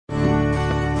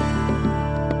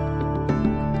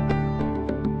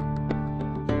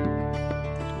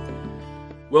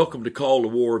Welcome to Call to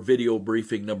War video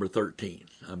briefing number 13.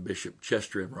 I'm Bishop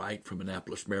Chester M. Wright from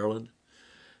Annapolis, Maryland,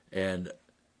 and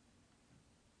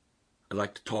I'd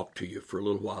like to talk to you for a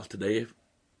little while today,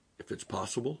 if it's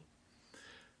possible.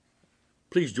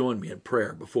 Please join me in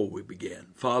prayer before we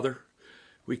begin. Father,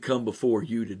 we come before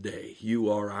you today.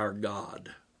 You are our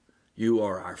God. You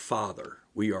are our Father.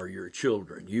 We are your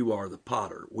children. You are the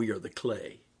potter. We are the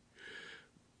clay.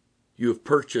 You have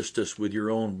purchased us with your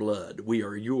own blood. We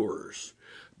are yours.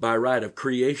 By right of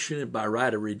creation and by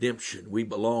right of redemption, we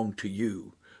belong to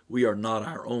you. We are not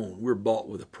our own. We're bought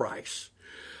with a price.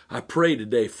 I pray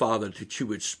today, Father, that you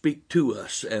would speak to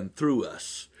us and through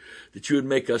us, that you would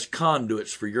make us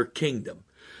conduits for your kingdom,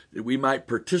 that we might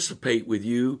participate with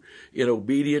you in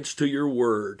obedience to your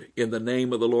word. In the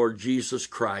name of the Lord Jesus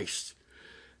Christ,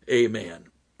 amen.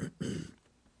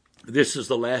 This is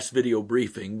the last video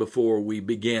briefing before we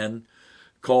begin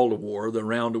Call to War, the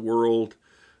Round the World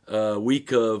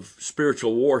week of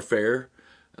spiritual warfare,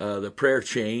 the prayer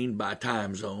chain by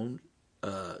time zone,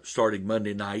 starting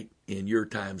Monday night in your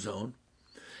time zone.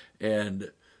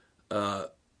 And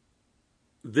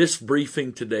this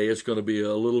briefing today is going to be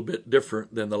a little bit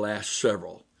different than the last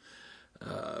several.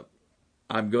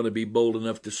 I'm going to be bold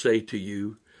enough to say to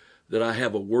you that I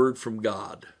have a word from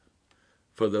God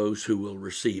for those who will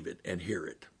receive it and hear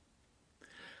it.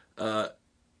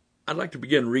 I'd like to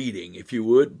begin reading, if you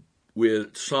would,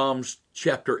 with Psalms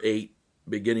chapter 8,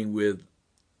 beginning with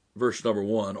verse number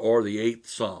 1, or the 8th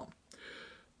Psalm.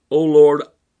 O Lord,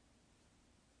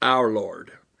 our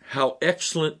Lord, how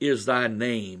excellent is thy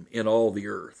name in all the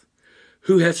earth,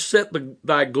 who hath set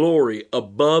thy glory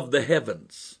above the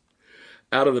heavens.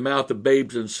 Out of the mouth of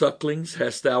babes and sucklings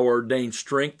hast thou ordained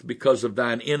strength because of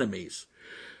thine enemies,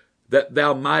 that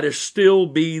thou mightest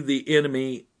still the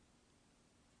enemy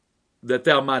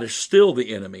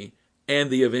and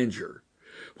the avenger.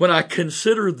 When I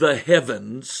consider the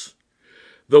heavens,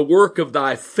 the work of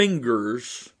thy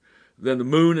fingers, then the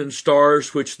moon and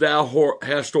stars which thou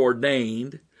hast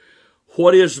ordained,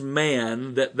 what is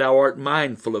man that thou art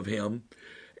mindful of him,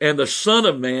 and the son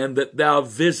of man that thou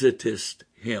visitest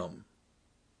him?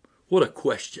 What a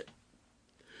question.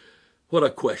 What a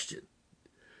question.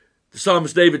 The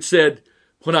psalmist David said,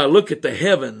 when I look at the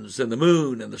heavens and the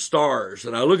moon and the stars,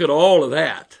 and I look at all of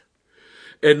that,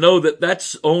 and know that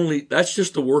that's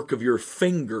just the work of your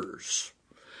fingers,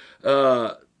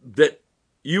 that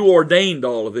you ordained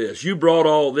all of this. You brought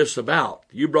all this about.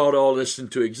 You brought all this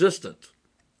into existence.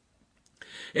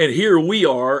 And here we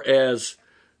are as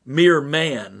mere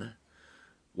man,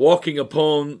 walking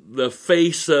upon the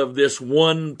face of this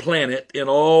one planet in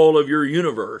all of your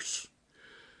universe.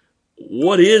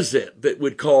 What is it that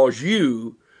would cause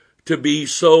you to be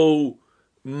so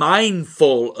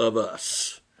mindful of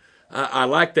us? I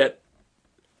like that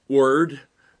word,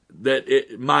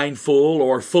 mindful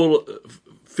or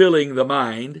filling the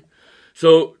mind.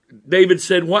 So David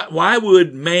said, why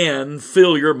would man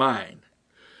fill your mind?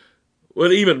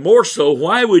 Well, even more so,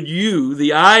 why would you,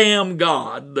 the I am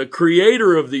God, the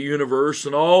creator of the universe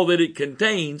and all that it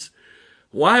contains,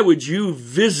 why would you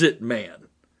visit man?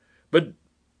 But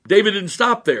David didn't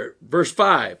stop there. Verse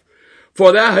 5,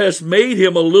 for thou hast made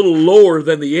him a little lower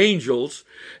than the angels,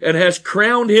 and hast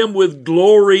crowned him with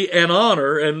glory and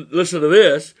honor. And listen to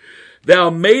this, thou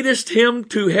madest him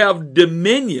to have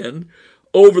dominion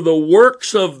over the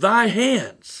works of thy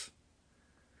hands.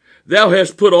 Thou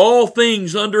hast put all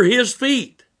things under his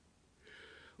feet.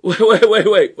 Wait.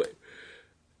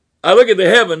 I look at the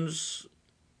heavens,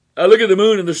 I look at the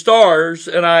moon and the stars,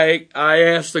 and I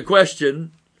ask the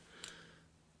question,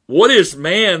 what is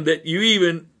man that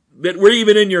we're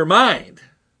even in your mind?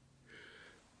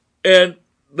 And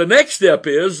the next step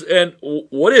is, and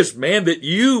what is man that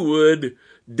you would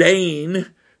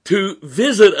deign to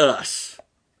visit us?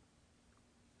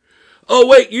 Oh,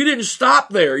 wait, you didn't stop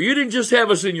there. You didn't just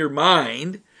have us in your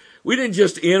mind. We didn't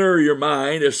just enter your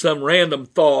mind as some random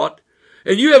thought.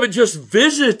 And you haven't just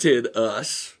visited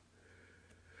us,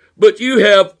 but you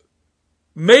have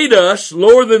made us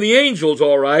lower than the angels,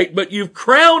 all right, but you've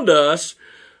crowned us,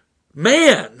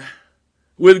 man,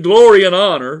 with glory and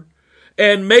honor,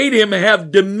 and made him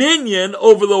have dominion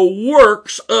over the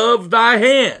works of thy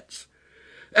hands.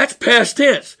 That's past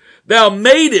tense. Thou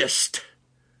madest,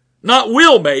 not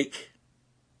will make,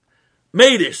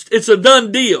 madest. It's a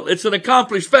done deal. It's an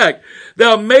accomplished fact.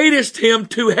 Thou madest him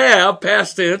to have,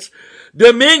 past tense,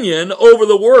 dominion over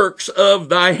the works of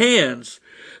thy hands.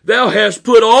 Thou hast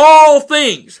put all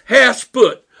things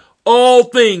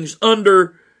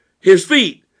under his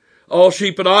feet. All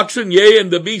sheep and oxen, yea, and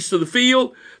the beasts of the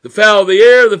field, the fowl of the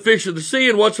air, the fish of the sea,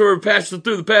 and whatsoever passeth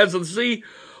through the paths of the sea.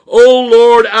 O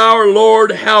Lord, our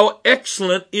Lord, how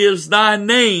excellent is thy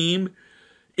name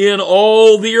in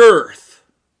all the earth.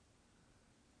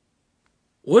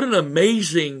 What an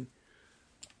amazing,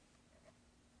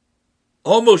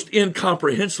 almost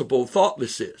incomprehensible thought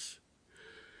this is.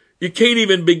 You can't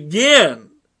even begin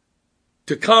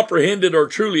to comprehend it or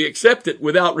truly accept it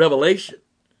without revelation.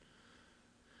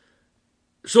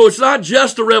 So it's not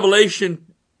just a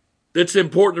revelation that's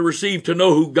important to receive to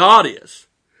know who God is,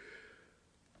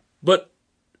 but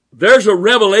there's a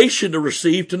revelation to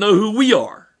receive to know who we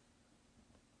are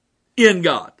in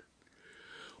God.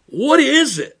 What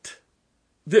is it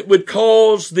that would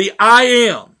cause the I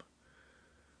Am,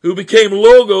 who became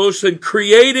Logos and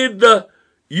created the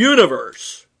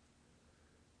universe,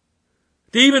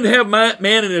 to even have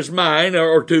man in his mind,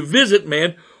 or to visit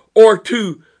man, or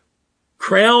to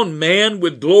crown man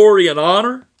with glory and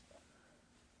honor,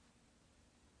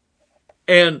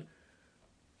 and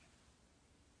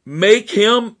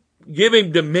give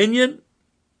him dominion,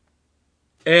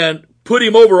 and put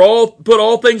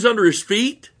all things under his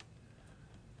feet?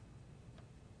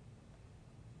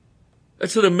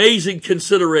 That's an amazing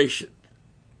consideration.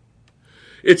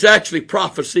 It's actually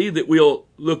prophecy that we'll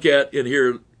look at in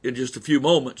here in just a few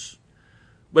moments.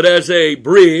 But as a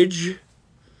bridge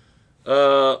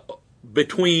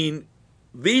between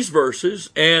these verses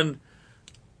and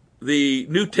the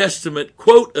New Testament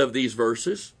quote of these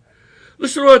verses,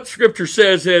 listen to what Scripture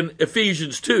says in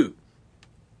Ephesians 2,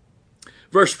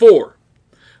 verse 4.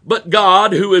 But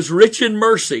God, who is rich in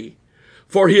mercy,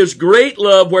 for his great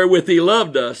love wherewith he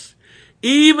loved us,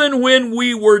 even when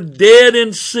we were dead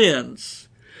in sins,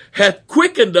 hath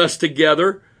quickened us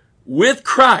together with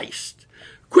Christ.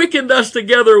 Quickened us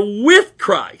together with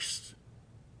Christ.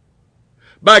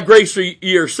 By grace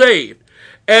ye are saved.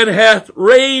 And hath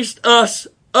raised us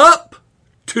up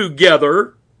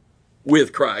together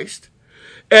with Christ,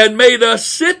 and made us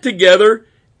sit together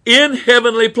in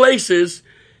heavenly places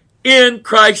in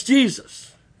Christ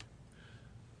Jesus.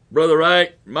 Brother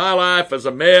Wright, my life is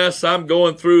a mess. I'm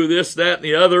going through this, that, and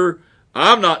the other.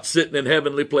 I'm not sitting in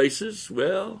heavenly places.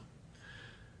 Well,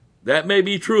 that may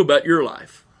be true about your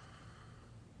life.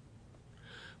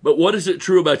 But what is it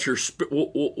true about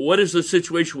what is the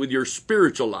situation with your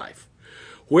spiritual life?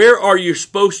 Where are you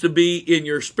supposed to be in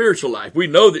your spiritual life? We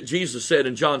know that Jesus said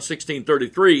in John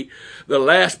 16:33, the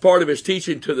last part of his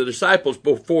teaching to the disciples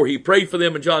before he prayed for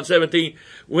them in John 17,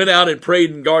 went out and prayed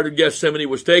in the Garden of Gethsemane,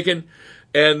 was taken,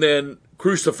 and then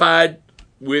crucified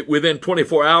within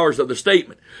 24 hours of the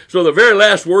statement. So the very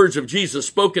last words of Jesus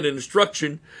spoken in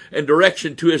instruction and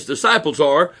direction to his disciples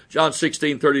are, John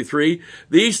 16:33,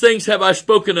 these things have I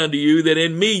spoken unto you, that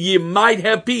in me ye might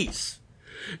have peace.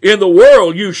 In the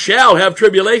world you shall have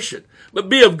tribulation, but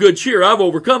be of good cheer, I've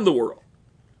overcome the world.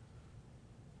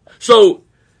 So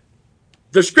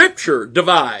the Scripture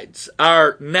divides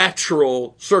our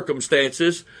natural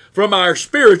circumstances from our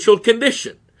spiritual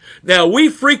condition. Now, we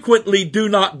frequently do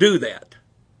not do that.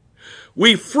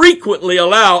 We frequently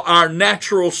allow our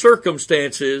natural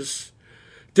circumstances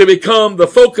to become the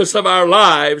focus of our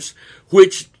lives,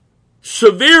 which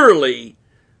severely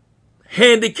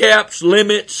handicaps,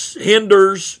 limits,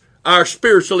 hinders our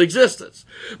spiritual existence.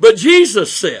 But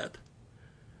Jesus said,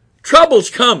 trouble's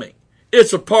coming.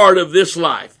 It's a part of this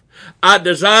life. I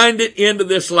designed it into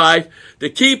this life to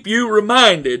keep you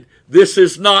reminded this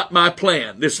is not my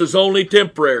plan. This is only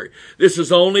temporary. This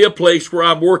is only a place where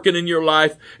I'm working in your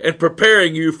life and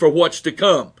preparing you for what's to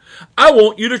come. I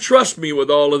want you to trust me with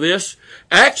all of this.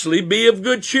 Actually, be of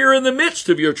good cheer in the midst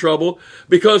of your trouble,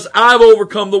 because I've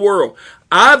overcome the world.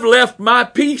 I've left my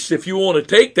peace, if you want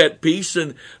to take that peace,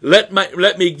 and let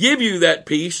me give you that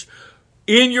peace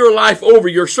in your life over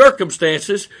your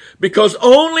circumstances, because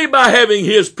only by having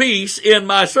his peace in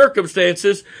my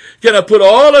circumstances can I put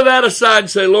all of that aside and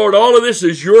say, Lord, all of this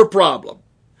is your problem.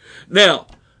 Now,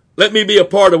 let me be a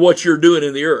part of what you're doing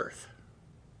in the earth.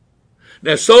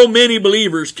 Now, so many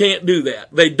believers can't do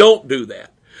that. They don't do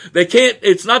that. They can't,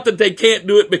 it's not that they can't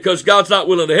do it because God's not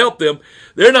willing to help them.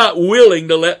 They're not willing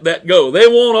to let that go. They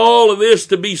want all of this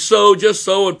to be so, just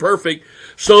so, and perfect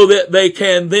so that they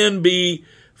can then be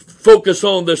focus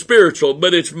on the spiritual.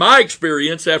 But it's my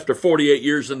experience after 48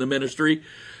 years in the ministry,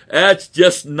 that's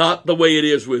just not the way it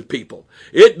is with people.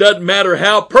 It doesn't matter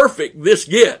how perfect this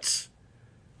gets.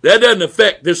 That doesn't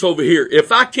affect this over here.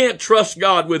 If I can't trust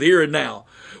God with here and now,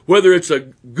 whether it's a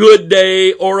good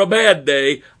day or a bad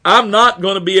day, I'm not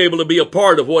going to be able to be a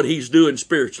part of what he's doing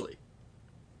spiritually.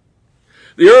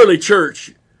 The early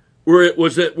church,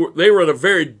 they were in a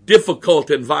very difficult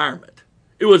environment.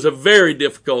 It was a very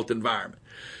difficult environment.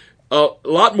 A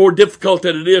lot more difficult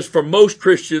than it is for most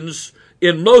Christians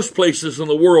in most places in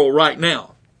the world right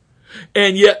now.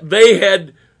 And yet they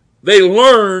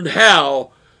learned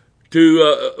how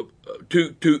to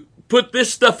put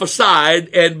this stuff aside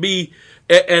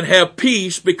and have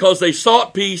peace, because they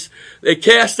sought peace. They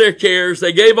cast their cares.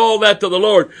 They gave all that to the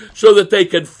Lord so that they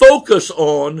could focus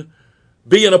on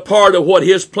being a part of what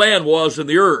His plan was in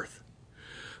the earth.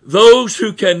 Those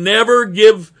who can never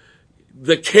give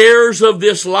the cares of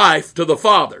this life to the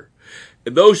Father,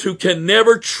 and those who can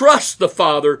never trust the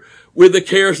Father with the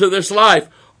cares of this life,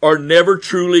 are never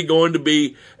truly going to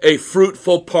be a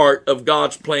fruitful part of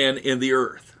God's plan in the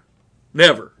earth.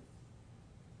 Never.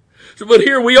 So, but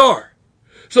here we are.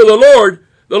 So the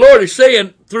Lord is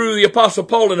saying through the Apostle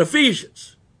Paul in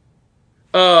Ephesians,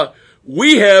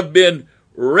 we have been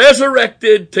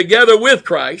resurrected together with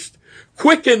Christ,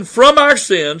 quickened from our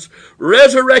sins,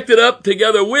 resurrected up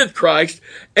together with Christ,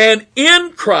 and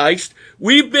in Christ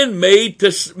we've been made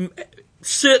to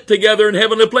sit together in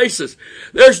heavenly places.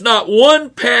 There's not one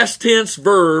past tense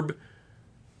verb,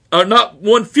 or not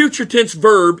one future tense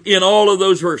verb in all of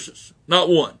those verses. Not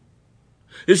one.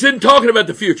 This isn't talking about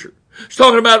the future. It's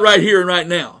talking about right here and right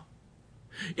now.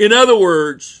 In other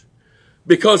words,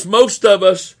 because most of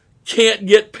us can't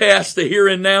get past the here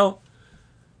and now,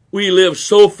 we live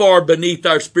so far beneath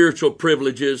our spiritual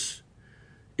privileges,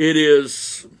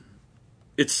 it's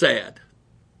sad.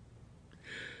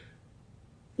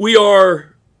 We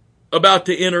are about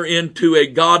to enter into a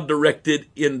God-directed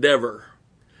endeavor.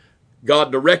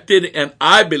 God-directed, and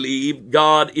I believe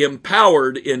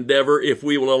God-empowered endeavor, if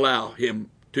we will allow Him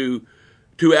to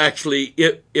actually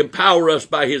empower us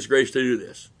by His grace to do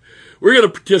this. We're going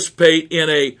to participate in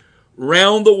a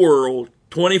round-the-world,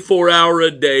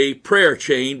 24-hour-a-day prayer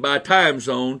chain by time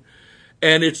zone,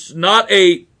 and it's not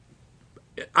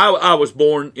I was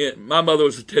born my mother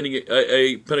was attending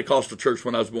a Pentecostal church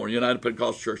when I was born, United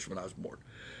Pentecostal Church when I was born.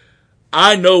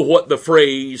 I know what the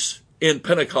phrase in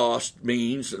Pentecost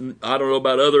means, and I don't know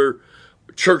about other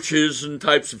churches and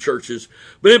types of churches,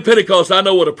 but in Pentecost, I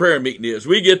know what a prayer meeting is.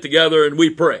 We get together and we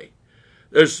pray.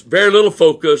 There's very little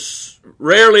focus,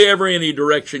 rarely ever any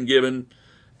direction given,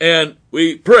 and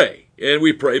we pray. And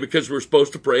we pray because we're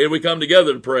supposed to pray, and we come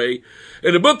together to pray.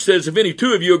 And the book says, if any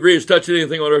two of you agree as touching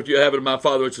anything on earth, you have it in my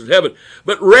Father which is in heaven.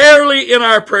 But rarely in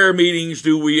our prayer meetings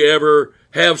do we ever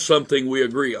have something we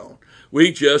agree on.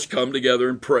 We just come together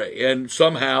and pray. And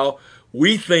somehow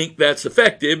we think that's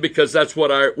effective because that's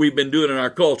what we've been doing in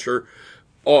our culture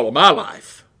all of my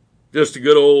life. Just a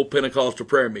good old Pentecostal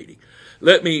prayer meeting.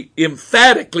 Let me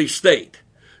emphatically state,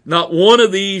 not one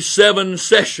of these 7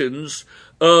 sessions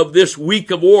of this week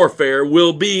of warfare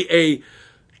will be a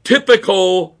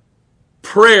typical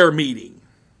prayer meeting.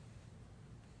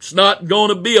 It's not going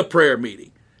to be a prayer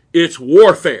meeting. It's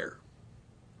warfare.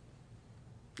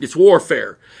 It's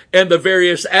warfare. And the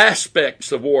various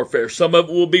aspects of warfare. Some of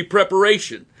it will be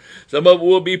preparation. Some of it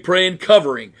will be praying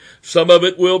covering. Some of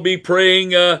it will be praying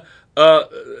the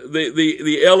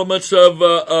elements of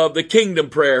the kingdom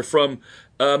prayer from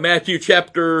Matthew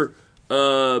chapter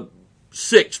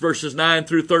 6 verses 9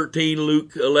 through 13,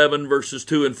 Luke 11 verses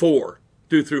 2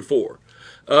 through 4.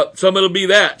 Some of it will be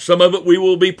that. Some of it we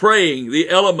will be praying the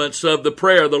elements of the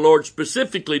prayer the Lord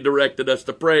specifically directed us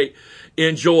to pray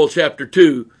in Joel chapter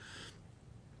 2.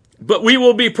 But we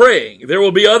will be praying. There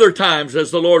will be other times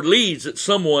as the Lord leads that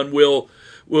someone will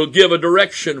give a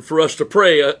direction for us to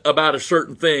pray about a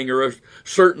certain thing or a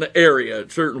certain area,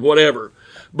 certain whatever.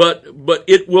 But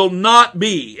it will not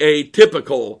be a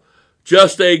typical,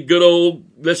 just a good old,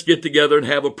 let's get together and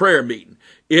have a prayer meeting.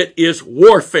 It is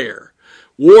warfare.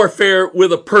 Warfare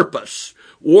with a purpose.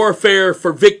 Warfare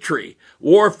for victory.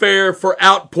 Warfare for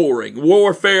outpouring.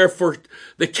 Warfare for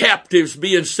the captives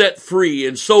being set free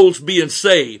and souls being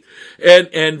saved.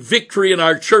 And victory in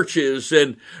our churches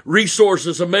and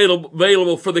resources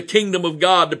available for the kingdom of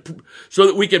God so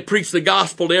that we can preach the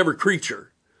gospel to every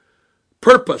creature.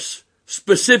 Purpose.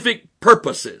 Specific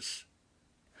purposes.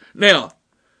 Now,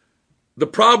 the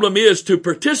problem is to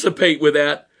participate with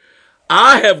that,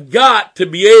 I have got to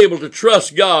be able to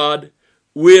trust God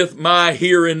with my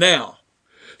here and now.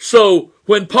 So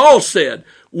when Paul said,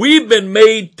 we've been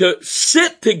made to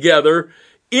sit together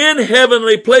in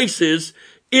heavenly places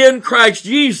in Christ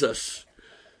Jesus,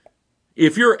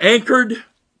 if you're anchored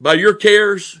by your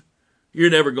cares, you're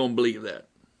never going to believe that.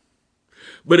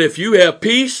 But if you have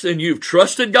peace and you've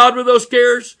trusted God with those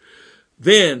cares,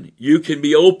 then you can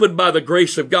be opened by the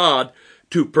grace of God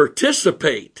to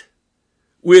participate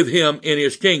with Him in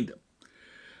His kingdom.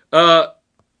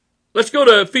 Let's go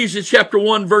to Ephesians chapter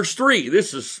 1 verse 3.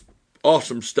 This is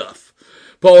awesome stuff.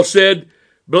 Paul said,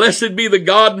 blessed be the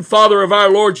God and Father of our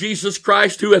Lord Jesus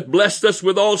Christ, who hath blessed us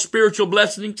with all spiritual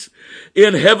blessings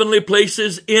in heavenly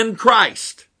places in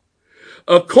Christ.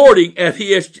 according as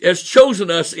he has chosen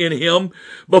us in him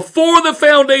before the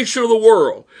foundation of the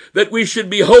world, that we should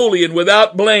be holy and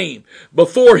without blame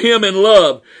before him in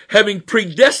love, having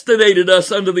predestinated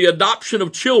us unto the adoption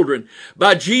of children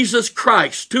by Jesus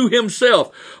Christ to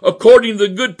himself, according to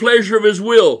the good pleasure of his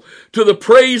will, to the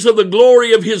praise of the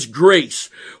glory of his grace,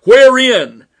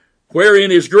 wherein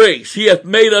is grace, he hath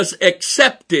made us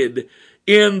accepted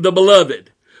in the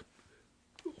beloved.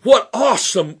 What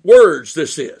awesome words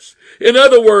this is. In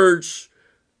other words,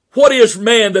 what is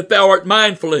man that thou art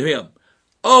mindful of him?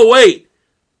 Oh, wait.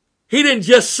 He didn't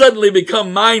just suddenly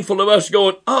become mindful of us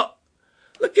going, oh,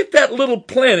 look at that little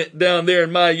planet down there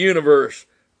in my universe.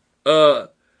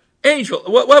 Angel,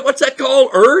 what's that called?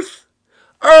 Earth?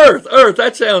 Earth.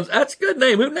 That's a good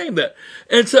name. Who named that?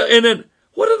 And then,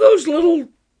 what are those little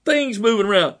things moving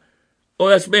around? Oh,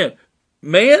 that's man.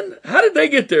 Man? How did they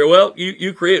get there? Well,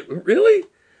 you create, really?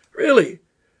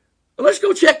 Well, let's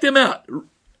go check them out.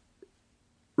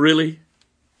 Really?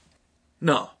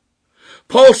 No.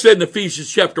 Paul said in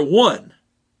Ephesians chapter 1,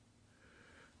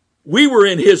 we were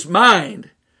in his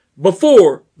mind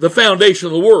before the foundation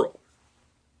of the world.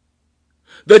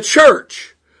 The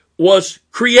church was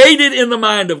created in the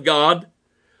mind of God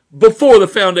before the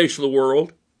foundation of the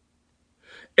world.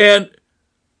 And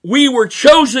we were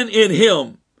chosen in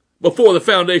him before the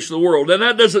foundation of the world. And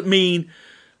that doesn't mean,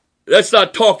 that's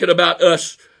not talking about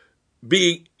us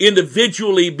being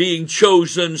individually being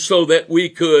chosen so that we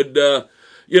could,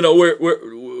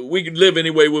 we could live any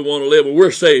way we want to live, and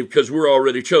we're saved because we're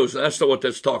already chosen. That's not what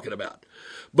that's talking about.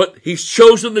 But he's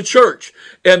chosen the church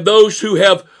and those who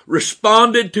have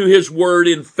responded to his word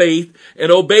in faith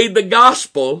and obeyed the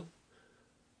gospel,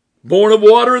 born of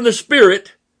water and the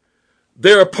Spirit.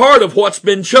 They're a part of what's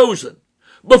been chosen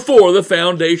before the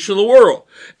foundation of the world.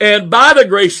 And by the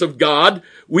grace of God,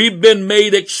 we've been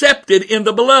made accepted in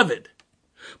the beloved.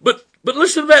 But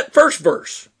listen to that first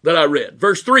verse that I read,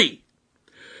 verse 3.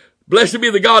 Blessed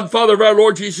be the God and Father of our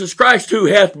Lord Jesus Christ, who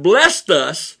hath blessed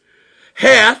us,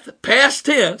 past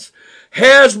tense,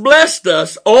 has blessed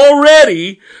us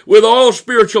already with all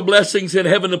spiritual blessings in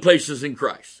heavenly places in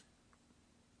Christ.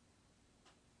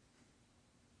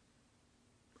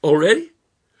 Already?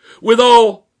 With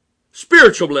all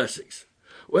spiritual blessings.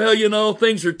 Well,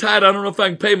 things are tight. I don't know if I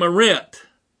can pay my rent.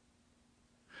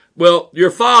 Well,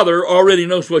 your Father already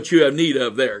knows what you have need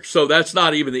of there. So that's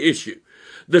not even the issue.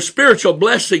 The spiritual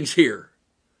blessings here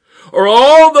are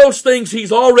all those things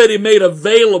he's already made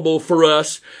available for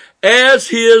us as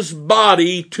his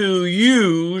body to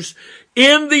use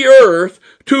in the earth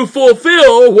to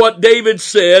fulfill what David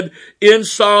said in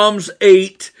Psalms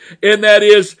 8, and that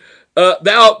is,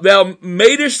 thou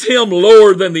madest him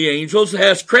lower than the angels,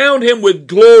 hast crowned him with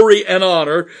glory and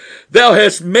honor. Thou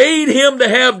hast made him to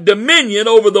have dominion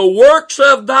over the works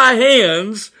of thy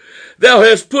hands. Thou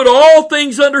hast put all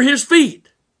things under his feet.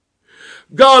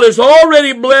 God has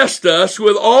already blessed us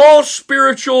with all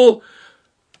spiritual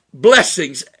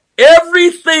blessings.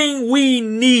 Everything we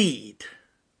need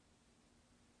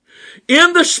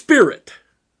in the Spirit.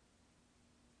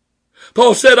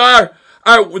 Paul said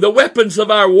the weapons of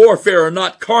our warfare are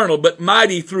not carnal, but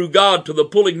mighty through God to the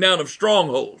pulling down of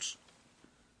strongholds.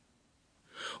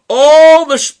 All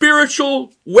the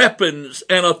spiritual weapons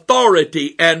and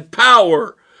authority and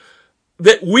power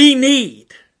that we need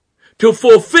to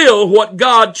fulfill what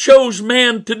God chose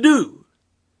man to do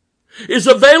is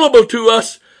available to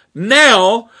us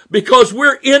now because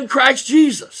we're in Christ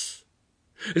Jesus.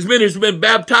 As many as have been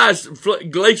baptized,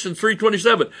 Galatians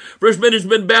 3:27, for as many as have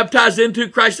been baptized into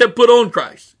Christ have put on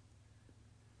Christ.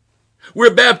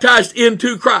 We're baptized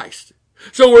into Christ.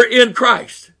 So we're in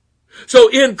Christ. So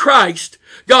in Christ,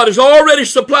 God has already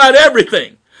supplied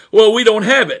everything. Well, we don't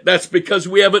have it. That's because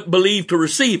we haven't believed to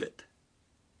receive it.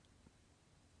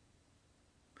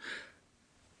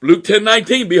 Luke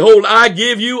 10:19, behold, I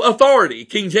give you authority.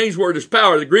 King James word is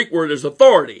power. The Greek word is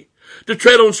authority. To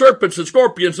tread on serpents and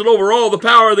scorpions and over all the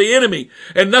power of the enemy,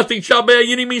 and nothing shall by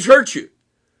any means hurt you.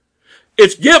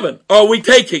 It's given. Are we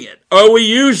taking it? Are we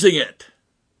using it?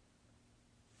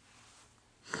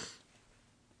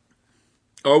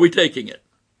 Are we taking it?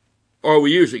 Are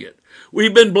we using it?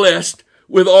 We've been blessed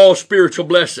with all spiritual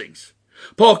blessings.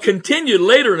 Paul continued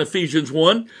later in Ephesians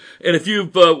 1, and if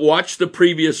you've watched the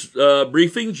previous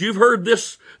briefings, you've heard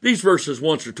these verses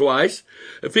once or twice.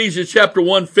 Ephesians chapter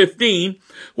 1:15,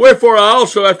 wherefore I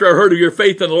also, after I heard of your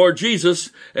faith in the Lord Jesus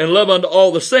and love unto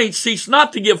all the saints, cease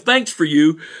not to give thanks for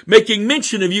you, making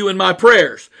mention of you in my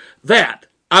prayers. That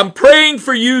I'm praying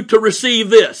for you to receive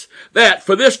this, that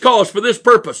for this cause, for this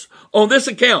purpose, on this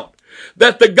account,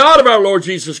 that the God of our Lord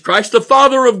Jesus Christ, the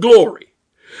Father of glory,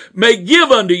 may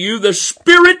give unto you the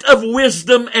spirit of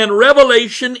wisdom and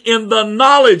revelation in the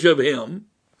knowledge of him,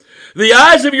 the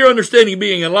eyes of your understanding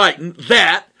being enlightened,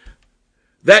 that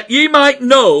ye might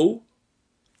know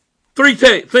three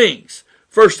things.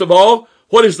 First of all,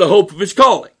 what is the hope of his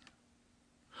calling?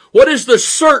 What is the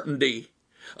certainty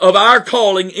of our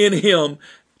calling in him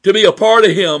to be a part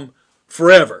of him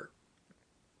forever?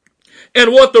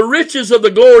 And what the riches of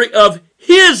the glory of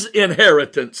his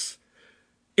inheritance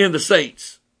in the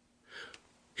saints.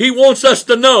 He wants us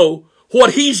to know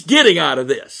what he's getting out of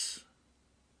this.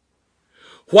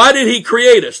 Why did he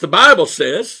create us? The Bible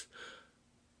says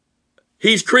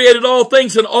he's created all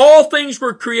things, and all things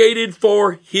were created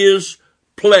for his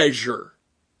pleasure.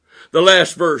 The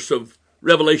last verse of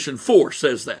Revelation 4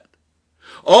 says that.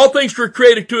 All things were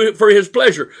created for his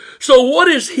pleasure. So what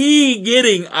is he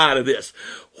getting out of this?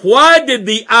 Why did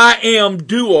the I Am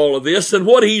do all of this, and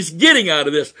what he's getting out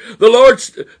of this?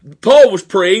 Paul was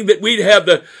praying that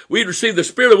we'd receive the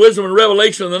spirit of wisdom and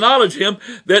revelation and the knowledge of him,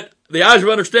 that the eyes of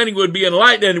understanding would be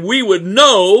enlightened, and we would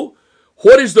know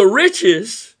what is the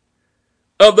riches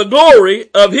of the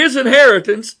glory of his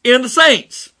inheritance in the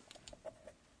saints.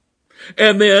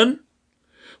 And then,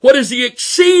 what is the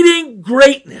exceeding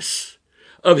greatness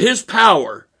of his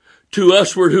power to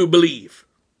usward who believe?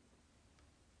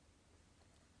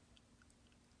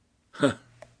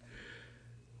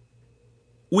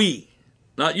 We,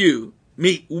 not you,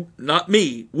 me, not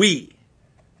me, we.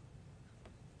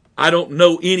 I don't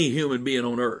know any human being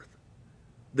on earth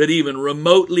that even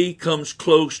remotely comes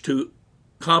close to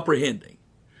comprehending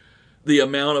the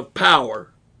amount of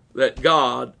power that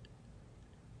God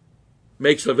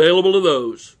makes available to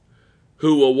those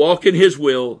who will walk in his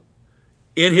will,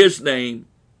 in his name,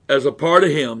 as a part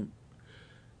of him,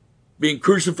 being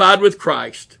crucified with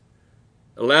Christ,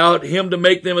 allowed him to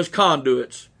make them as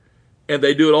conduits, and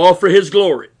they do it all for his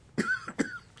glory.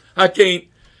 It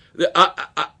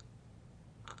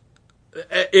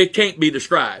can't be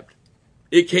described.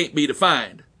 It can't be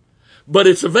defined. But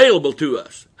it's available to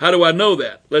us. How do I know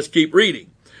that? Let's keep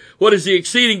reading. What is the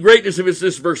exceeding greatness of his,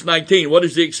 this is verse 19. What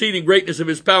is the exceeding greatness of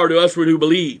his power to us who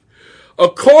believe?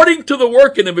 According to the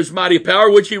working of his mighty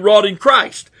power, which he wrought in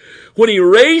Christ, when he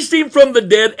raised him from the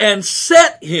dead and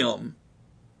set him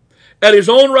at his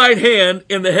own right hand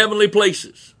in the heavenly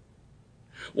places.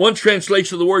 One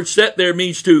translation of the word set there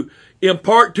means to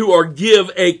impart to or give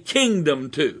a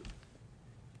kingdom to.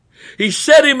 He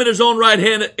set him in his own right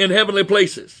hand in heavenly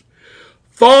places,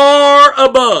 far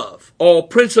above all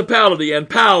principality and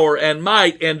power and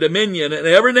might and dominion and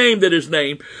every name that is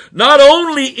named, not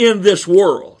only in this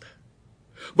world,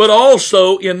 but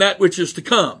also in that which is to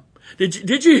come.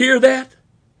 Did you hear that?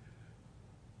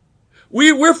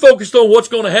 We're focused on what's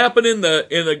going to happen in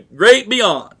the great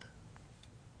beyond.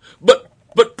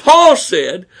 But Paul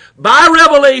said, by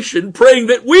revelation, praying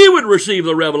that we would receive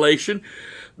the revelation,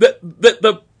 that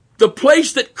the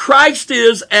place that Christ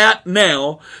is at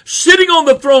now, sitting on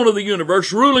the throne of the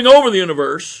universe, ruling over the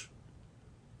universe,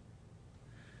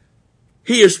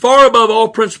 he is far above all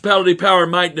principality, power,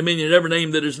 might, dominion, and every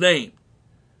name that is named.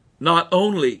 Not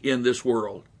only in this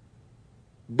world,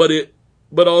 but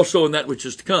also in that which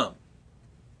is to come.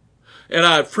 And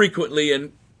I frequently,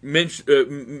 in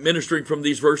ministering from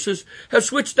these verses, have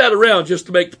switched that around just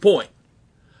to make the point.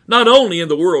 Not only in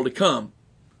the world to come,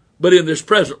 but in this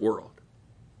present world.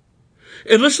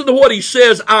 And listen to what he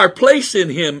says our place in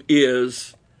him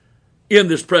is in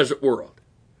this present world.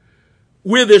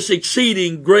 With this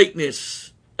exceeding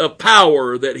greatness of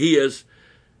power that he has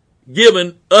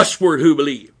given usward who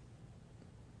believe.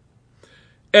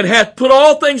 And hath put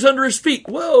all things under his feet.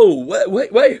 Whoa,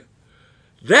 wait.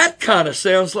 That kind of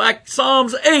sounds like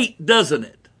Psalms 8, doesn't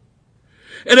it?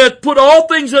 And hath put all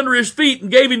things under his feet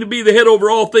and gave him to be the head over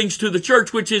all things to the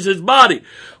church, which is his body.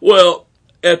 Well,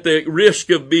 at the risk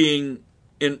of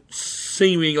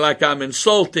seeming like I'm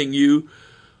insulting you,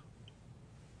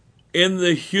 in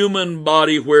the human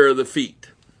body, where are the feet?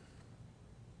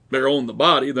 They're on the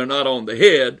body, they're not on the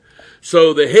head.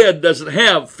 So the head doesn't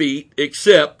have feet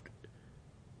except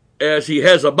as he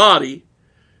has a body.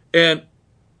 And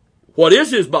what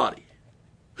is his body?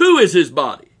 Who is his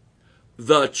body?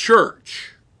 The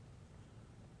church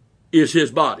is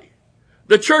his body.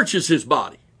 The church is his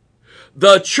body.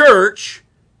 The church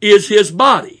is his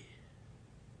body.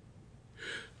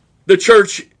 The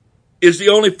church is the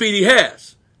only feet he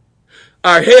has.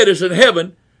 Our head is in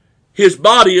heaven. His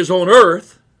body is on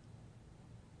earth.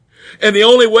 And the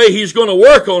only way he's going to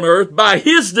work on earth by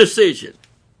his decision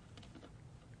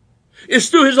is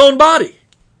through his own body.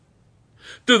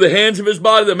 Through the hands of his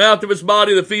body, the mouth of his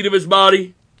body, the feet of his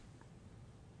body,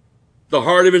 the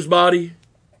heart of his body,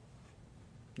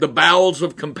 the bowels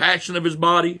of compassion of his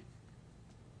body.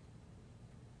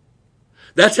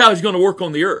 That's how he's going to work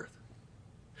on the earth.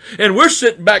 And we're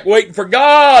sitting back waiting for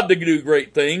God to do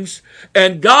great things.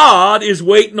 And God is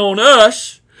waiting on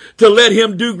us to let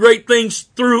him do great things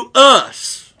through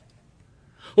us.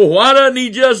 Well, why doesn't he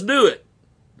just do it?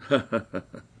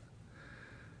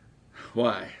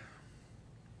 Why?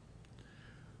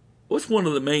 What's one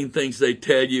of the main things they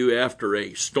tell you after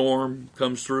a storm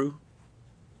comes through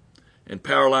and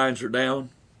power lines are down?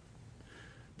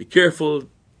 Be careful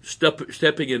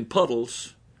stepping in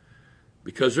puddles,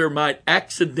 because there might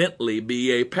accidentally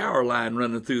be a power line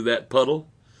running through that puddle,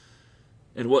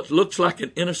 and what looks like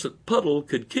an innocent puddle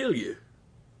could kill you,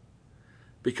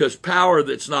 because power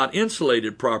that's not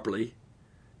insulated properly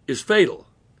is fatal.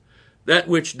 That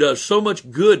which does so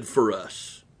much good for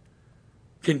us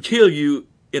can kill you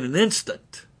in an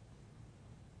instant.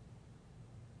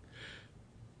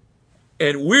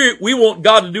 And we want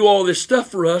God to do all this stuff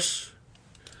for us.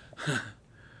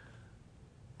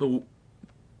 But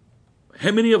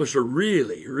how many of us are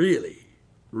really, really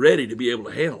ready to be able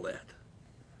to handle that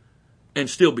and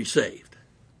still be saved?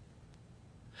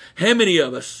 How many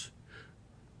of us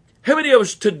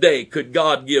today could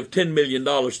God give $10 million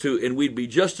to, and we'd be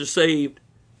just as saved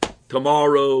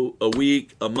tomorrow, a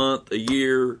week, a month, a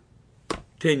year,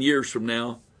 10 years from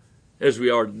now as we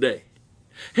are today?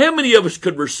 How many of us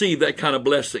could receive that kind of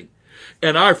blessing?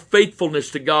 And our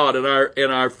faithfulness to God and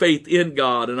our faith in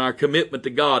God and our commitment to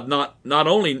God not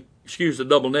only, excuse the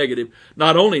double negative,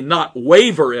 not only not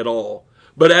waver at all,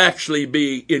 but actually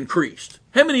be increased.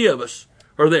 How many of us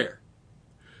are there?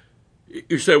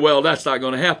 You say, well, that's not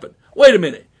going to happen. Wait a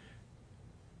minute.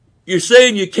 You're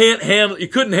saying you couldn't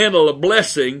handle a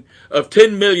blessing of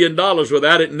 $10 million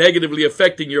without it negatively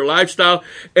affecting your lifestyle,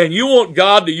 and you want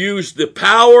God to use the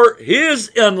power,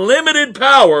 his unlimited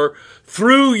power,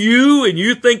 through you, and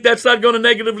you think that's not going to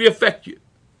negatively affect you.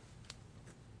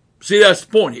 See, that's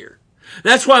the point here.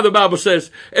 That's why the Bible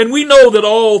says, and we know that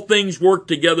all things work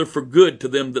together for good to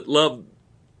them that love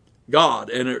God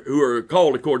and who are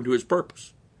called according to his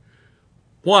purpose.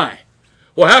 Why?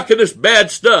 Well, how can this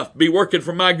bad stuff be working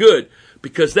for my good?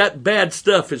 Because that bad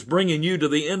stuff is bringing you to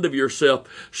the end of yourself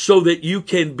so that you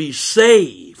can be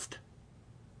saved.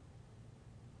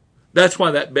 That's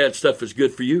why that bad stuff is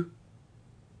good for you.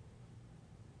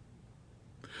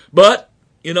 But,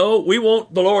 we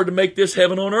want the Lord to make this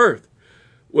heaven on earth.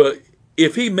 Well,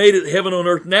 if he made it heaven on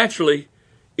earth naturally,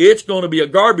 it's going to be a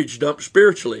garbage dump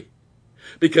spiritually.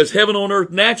 Because heaven on earth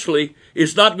naturally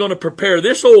is not going to prepare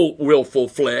this old willful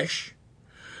flesh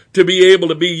to be able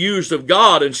to be used of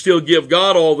God and still give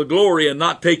God all the glory and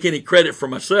not take any credit for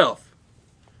myself.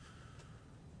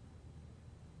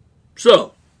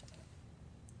 So,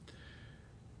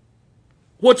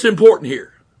 what's important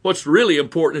here? What's really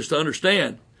important is to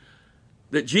understand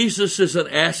that Jesus isn't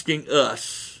asking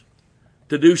us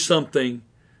to do something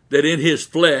that in his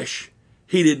flesh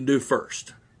he didn't do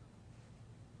first.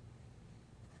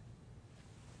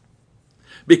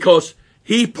 Because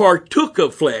he partook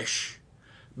of flesh,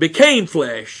 became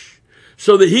flesh,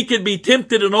 so that he could be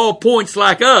tempted in all points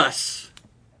like us,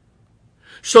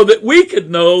 so that we could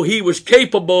know he was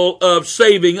capable of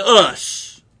saving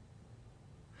us.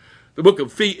 The book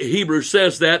of Hebrews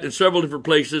says that in several different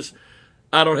places.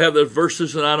 I don't have those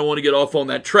verses and I don't want to get off on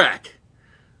that track.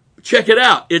 Check it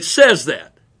out. It says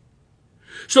that.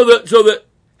 So that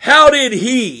how did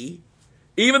he,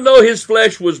 even though his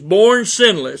flesh was born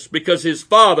sinless because his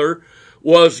father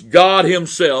was God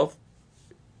himself,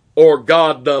 or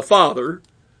God the Father,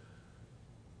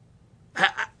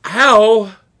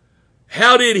 how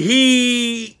did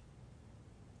he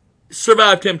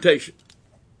survive temptation?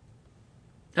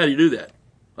 How do you do that?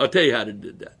 I'll tell you how to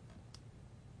do that.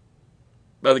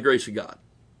 By the grace of God.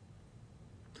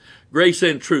 Grace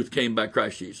and truth came by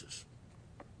Christ Jesus.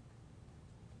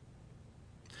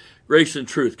 Grace and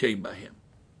truth came by him.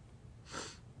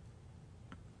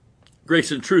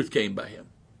 Grace and truth came by him.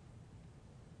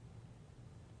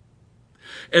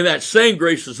 And that same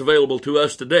grace is available to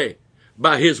us today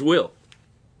by his will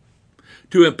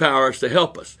to empower us, to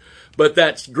help us. But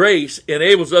that grace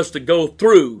enables us to go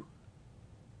through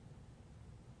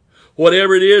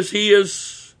whatever it is he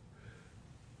has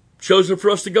chosen for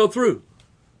us to go through.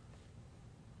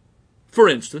 For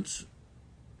instance,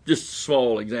 just a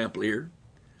small example here.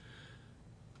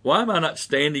 Why am I not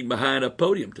standing behind a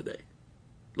podium today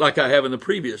like I have in the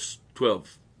previous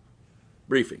 12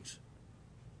 briefings?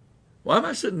 Why am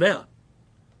I sitting down?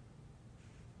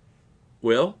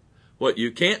 Well, what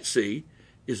you can't see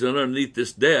is that underneath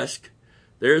this desk,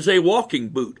 there's a walking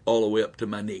boot all the way up to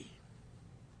my knee.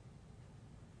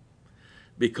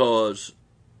 Because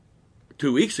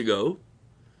 2 weeks ago,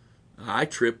 I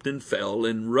tripped and fell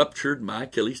and ruptured my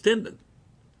Achilles tendon.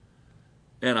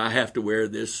 And I have to wear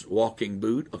this walking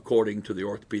boot, according to the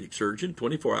orthopedic surgeon,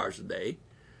 24 hours a day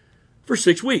for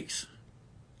 6 weeks.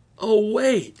 Oh,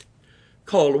 wait.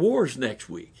 Call to War's next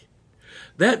week.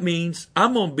 That means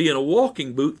I'm going to be in a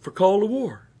walking boot for Call to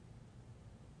War.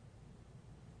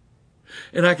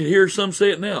 And I can hear some say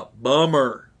it now.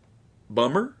 Bummer.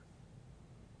 Bummer?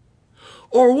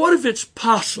 Or what if it's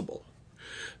possible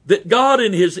that God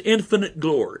in His infinite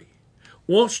glory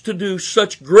wants to do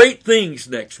such great things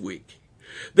next week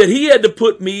that He had to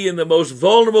put me in the most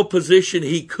vulnerable position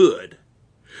He could,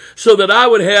 so that I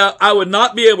would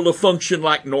not be able to function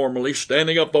like normally,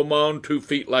 standing up on my own 2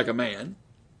 feet like a man.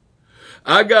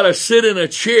 I've got to sit in a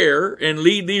chair and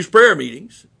lead these prayer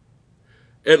meetings,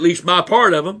 at least my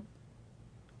part of them,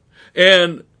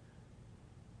 and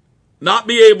not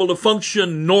be able to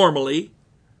function normally.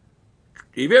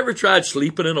 Have you ever tried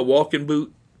sleeping in a walking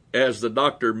boot as the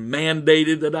doctor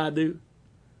mandated that I do?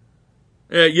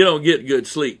 You don't get good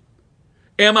sleep.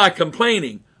 Am I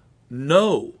complaining?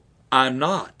 No, I'm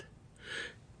not.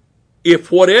 If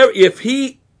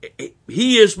He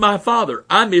is my Father,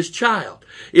 I'm His child.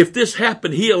 If this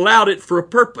happened, He allowed it for a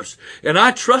purpose, and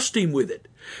I trust Him with it.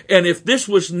 And if this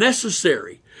was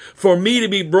necessary for me to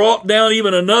be brought down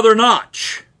even another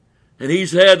notch, and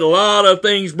He's had a lot of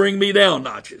things bring me down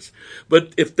notches,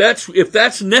 but if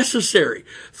that's necessary,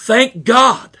 thank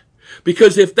God.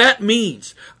 Because if that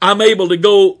means I'm able to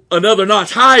go another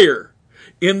notch higher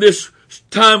in this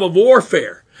time of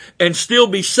warfare and still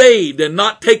be saved and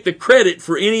not take the credit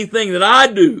for anything that I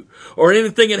do or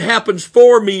anything that happens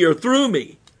for me or through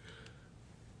me,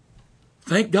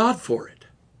 thank God for it.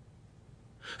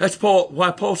 That's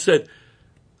why Paul said,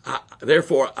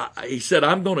 he said,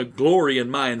 I'm going to glory in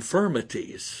my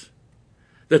infirmities,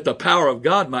 that the power of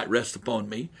God might rest upon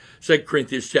me. 2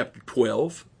 Corinthians chapter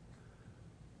 12.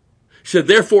 He said,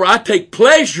 therefore I take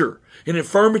pleasure in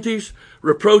infirmities,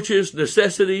 reproaches,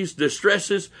 necessities,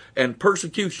 distresses, and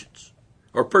persecutions.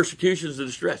 Or persecutions and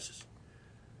distresses.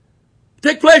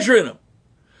 Take pleasure in them.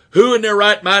 Who in their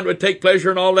right mind would take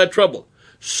pleasure in all that trouble?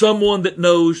 Someone that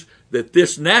knows that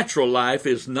this natural life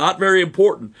is not very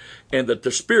important and that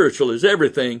the spiritual is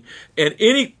everything. And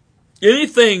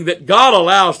anything that God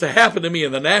allows to happen to me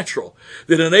in the natural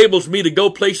that enables me to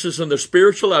go places in the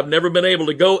spiritual I've never been able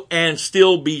to go and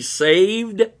still be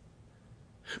saved,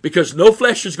 because no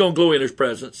flesh is going to glory in His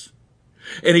presence.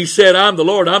 And He said, I'm the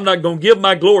Lord. I'm not going to give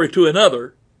my glory to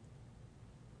another.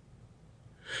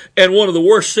 And one of the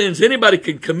worst sins anybody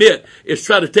can commit is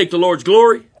try to take the Lord's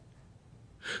glory.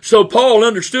 So Paul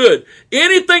understood,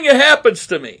 anything that happens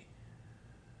to me,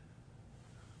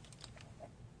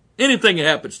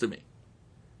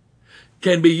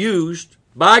 can be used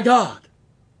by God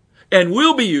and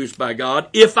will be used by God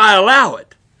if I allow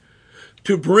it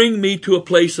to bring me to a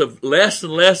place of less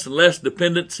and less and less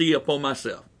dependency upon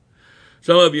myself.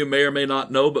 Some of you may or may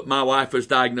not know, but my wife was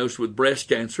diagnosed with breast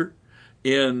cancer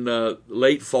in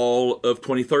late fall of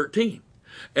 2013.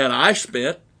 And I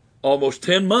spent almost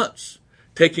 10 months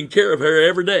taking care of her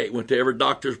every day. Went to every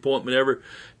doctor's appointment,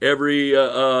 every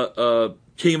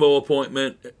chemo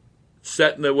appointment,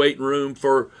 sat in the waiting room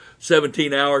for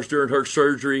 17 hours during her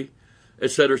surgery, et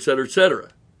cetera, et cetera, et cetera.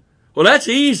 Well, that's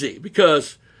easy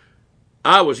because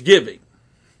I was giving.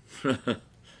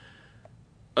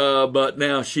 But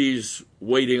now she's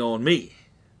waiting on me,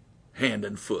 hand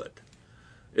and foot.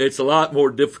 It's a lot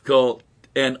more difficult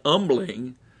and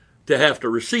humbling to have to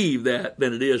receive that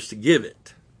than it is to give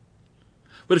it.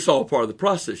 But it's all part of the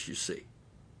process, you see.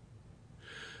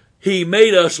 He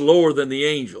made us lower than the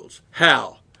angels.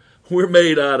 How? We're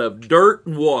made out of dirt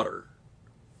and water,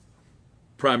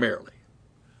 primarily.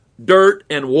 Dirt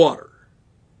and water.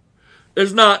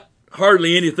 There's not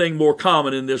hardly anything more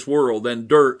common in this world than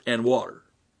dirt and water.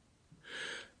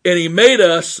 And He made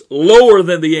us lower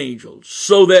than the angels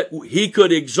so that He could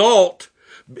be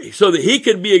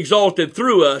exalted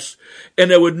through us,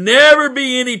 and there would never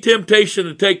be any temptation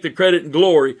to take the credit and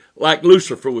glory like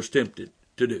Lucifer was tempted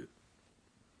to do.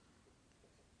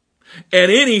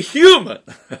 And any human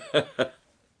that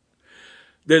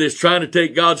is trying to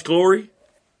take God's glory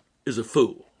is a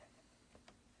fool.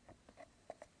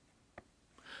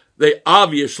 They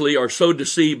obviously are so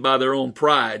deceived by their own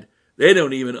pride, they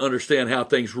don't even understand how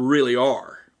things really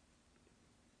are.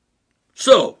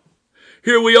 So,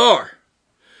 here we are.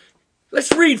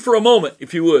 Let's read for a moment,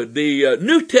 if you would, the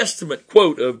New Testament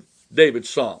quote of David's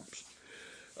Psalms,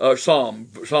 Psalm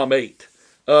 8.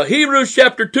 Hebrews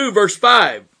chapter 2, verse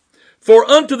 5. For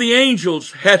unto the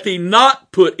angels hath He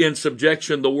not put in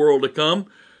subjection the world to come,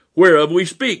 whereof we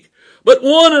speak. But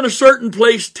one in a certain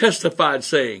place testified,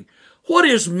 saying, What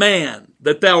is man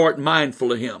that thou art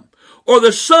mindful of him? Or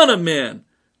the son of man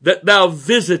that thou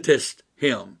visitest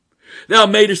him? Thou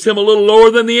madest him a little lower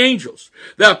than the angels.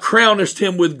 Thou crownest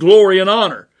him with glory and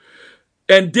honor,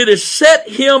 and didst set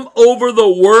him over the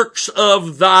works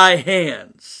of thy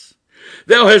hands.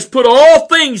 Thou hast put all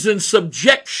things in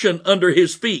subjection under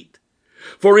his feet.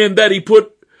 For in that he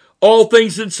put all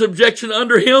things in subjection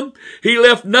under him, he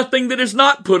left nothing that is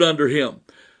not put under him.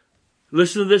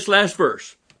 Listen to this last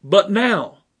verse. But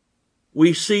now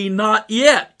we see not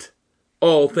yet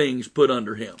all things put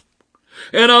under him.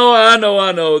 And I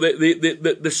know.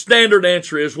 The standard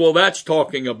answer is, well, that's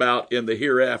talking about in the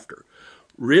hereafter.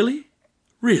 Really?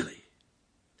 Really?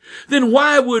 Then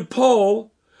why would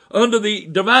Paul, under the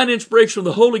divine inspiration of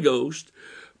the Holy Ghost,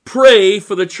 pray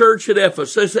for the church at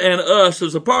Ephesus and us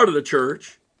as a part of the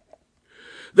church,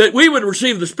 that we would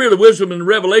receive the spirit of wisdom and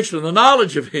revelation and the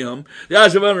knowledge of him, the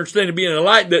eyes of understanding being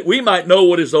enlightened, that we might know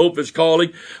what is the hope of his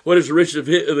calling, what is the riches of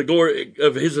the glory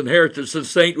of his inheritance as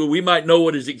saint, we might know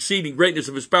what is the exceeding greatness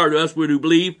of his power to us who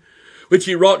believe, which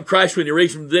he wrought in Christ when he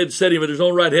raised from the dead and set him at his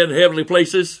own right hand in heavenly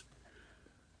places,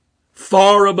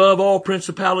 far above all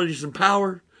principalities and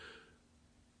power,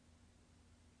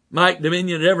 might,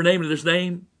 dominion, and every name of his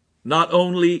name, not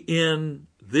only in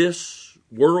this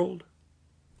world,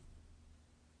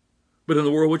 but in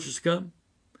the world which is to come,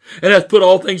 and hath put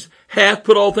all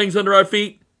things under our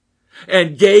feet,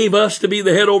 and gave us to be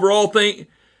the head over all things.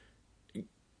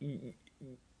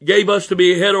 Gave us to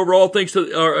be head over all things.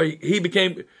 He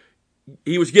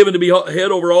was given to be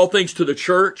head over all things to the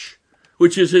church,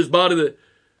 which is his body, the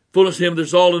fullness of him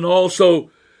that's all in all.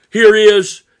 So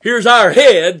here's our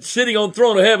head sitting on the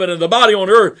throne of heaven, and the body on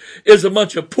earth is a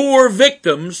bunch of poor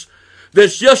victims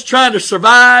that's just trying to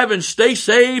survive and stay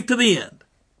saved to the end.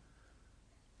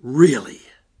 Really?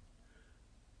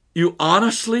 You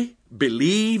honestly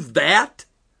believe that?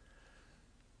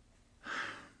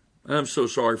 I'm so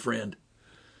sorry, friend.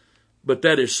 But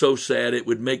that is so sad, it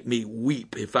would make me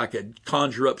weep if I could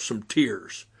conjure up some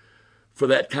tears for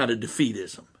that kind of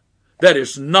defeatism. That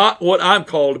is not what I'm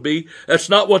called to be. That's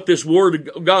not what this word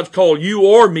of God's called you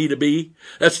or me to be.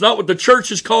 That's not what the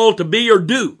church is called to be or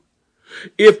do.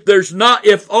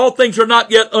 If all things are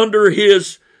not yet under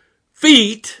his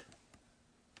feet,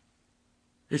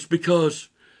 it's because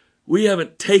we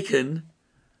haven't taken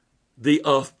the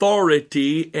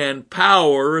authority and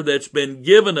power that's been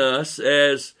given us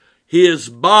as his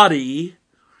body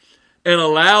and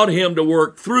allowed him to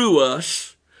work through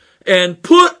us and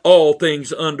put all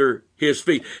things under his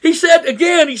feet. He said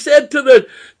to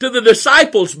the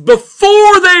disciples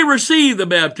before they received the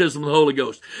baptism of the Holy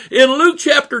Ghost. In Luke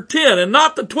chapter 10, and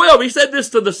not the 12, he said this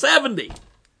to the 70.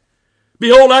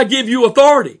 Behold, I give you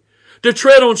authority to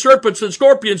tread on serpents and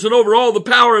scorpions and over all the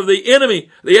power of the enemy,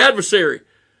 the adversary,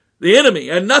 the enemy,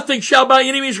 and nothing shall by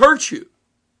any means hurt you.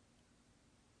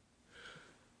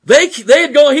 They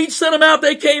had gone, he'd sent them out,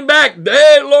 they came back.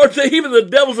 Hey, Lord, even the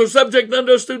devils are subject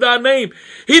unto us through thy name.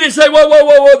 He didn't say,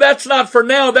 whoa, that's not for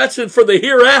now, that's for the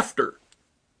hereafter.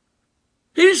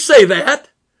 He didn't say that.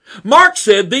 Mark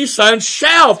said, these signs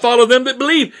shall follow them that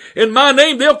believe. In my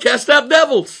name, they'll cast out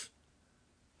devils.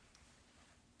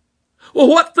 Well,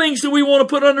 what things do we want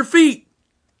to put under feet?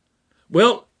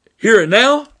 Well, here and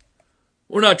now,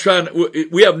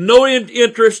 we have no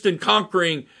interest in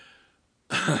conquering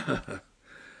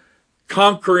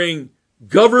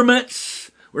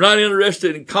governments. We're not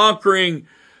interested in conquering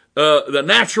the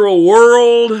natural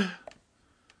world.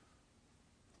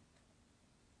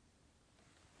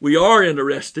 We are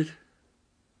interested,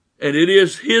 and it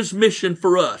is his mission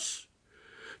for us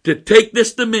to take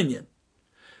this dominion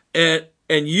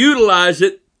and utilize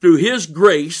it through his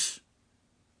grace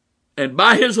and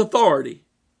by his authority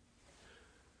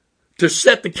to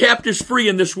set the captives free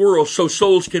in this world so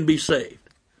souls can be saved.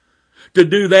 To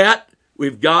do that,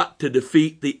 we've got to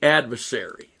defeat the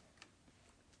adversary.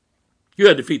 You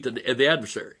got to defeat the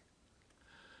adversary.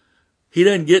 He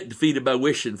doesn't get defeated by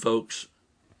wishing, folks.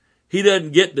 He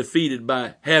doesn't get defeated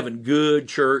by having good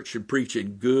church and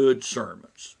preaching good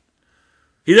sermons.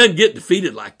 He doesn't get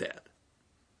defeated like that.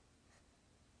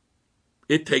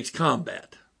 It takes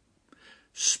combat,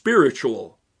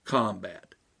 spiritual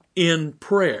combat, in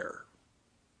prayer.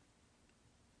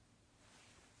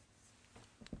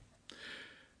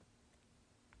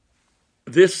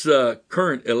 This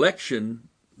current election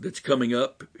that's coming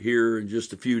up here in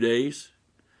just a few days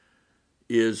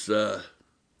is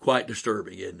quite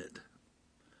disturbing, isn't it?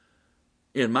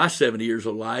 In my 70 years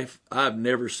of life, I've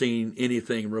never seen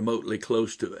anything remotely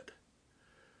close to it.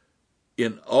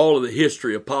 In all of the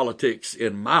history of politics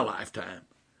in my lifetime,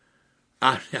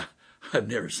 I've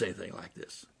never seen anything like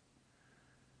this.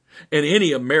 And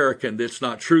any American that's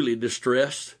not truly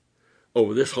distressed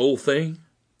over this whole thing,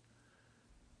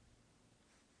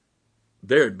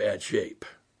 they're in bad shape.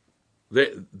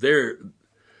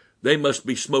 They must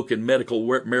be smoking medical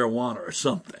marijuana or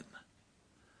something.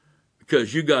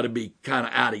 Because you got to be kind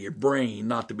of out of your brain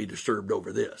not to be disturbed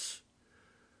over this.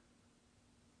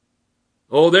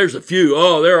 Oh, there's a few.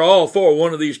 Oh, they're all for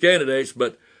one of these candidates.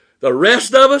 But the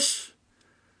rest of us,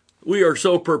 we are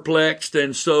so perplexed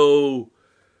and so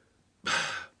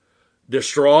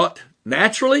distraught.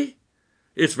 Naturally,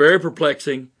 it's very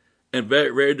perplexing and very,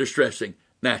 very distressing.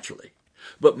 Naturally.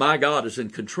 But my God is in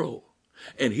control.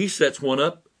 And he sets one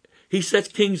up. He sets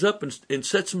kings up and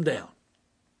sets them down.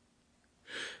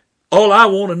 All I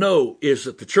want to know is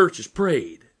that the church has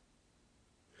prayed.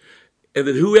 And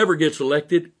that whoever gets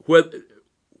elected, whether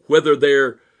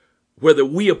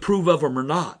we approve of them or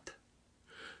not,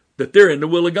 that they're in the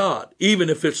will of God. Even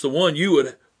if it's the one you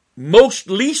would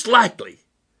least likely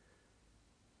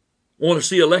want to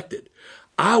see elected.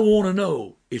 I want to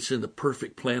know it's in the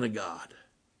perfect plan of God.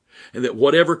 And that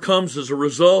whatever comes as a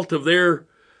result of their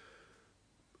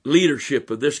leadership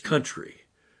of this country,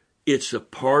 it's a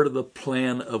part of the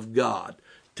plan of God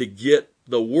to get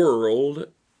the world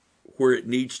where it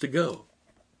needs to go.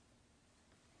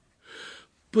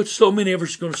 But so many of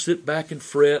us are going to sit back and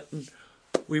fret, and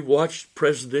we've watched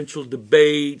presidential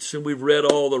debates, and we've read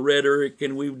all the rhetoric,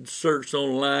 and we've searched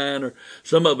online, or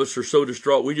some of us are so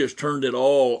distraught we just turned it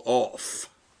all off.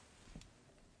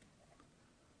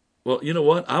 Well, you know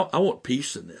what? I want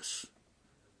peace in this.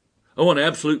 I want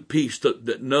absolute peace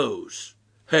that knows,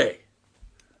 hey,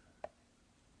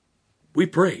 we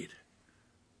prayed.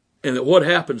 And that what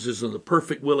happens is in the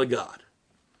perfect will of God.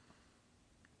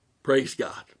 Praise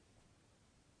God.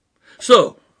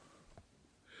 So,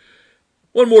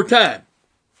 one more time.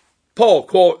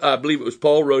 I believe it was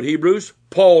Paul wrote Hebrews.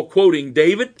 Paul quoting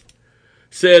David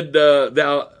said,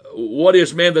 what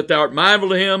is man that thou art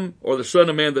mindful of him, or the son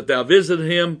of man that thou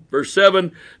visited him? Verse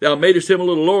 7, thou madest him a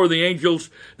little lower than the angels.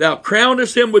 Thou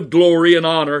crownest him with glory and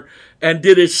honor, and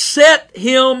didst set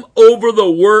him over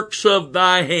the works of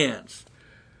thy hands.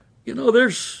 You know,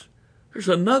 there's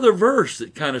another verse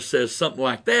that kind of says something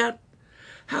like that.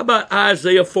 How about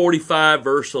Isaiah 45,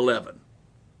 verse 11?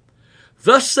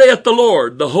 Thus saith the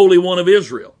Lord, the Holy One of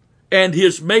Israel, and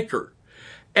his Maker,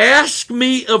 ask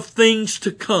me of things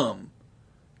to come,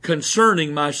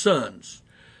 concerning my sons,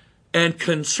 and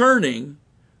concerning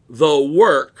the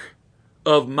work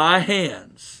of my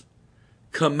hands,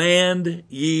 command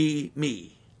ye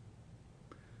me.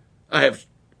 I have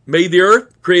made the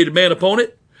earth, created man upon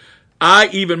it. I,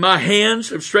 even my hands,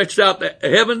 have stretched out the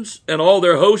heavens, and all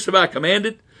their hosts have I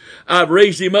commanded. I've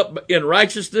raised him up in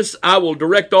righteousness. I will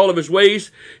direct all of his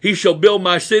ways. He shall build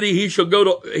my city. He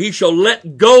shall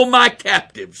let go my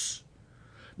captives,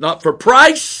 not for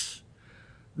price,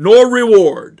 nor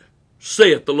reward,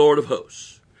 saith the Lord of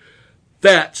hosts.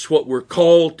 That's what we're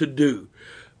called to do.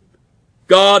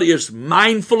 God is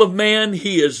mindful of man.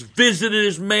 He has visited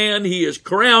his man. He has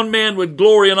crowned man with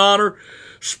glory and honor,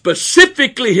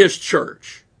 specifically his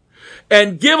church,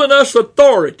 and given us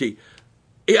authority.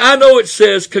 I know it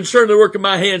says, concerning the work of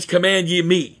my hands, command ye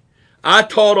me. I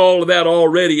taught all of that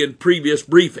already in previous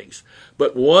briefings.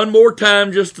 But one more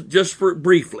time, just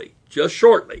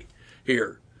shortly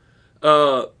here.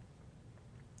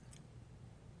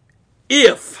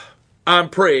 If I'm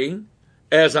praying,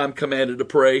 as I'm commanded to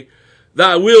pray,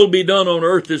 thy will be done on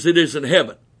earth as it is in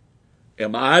heaven.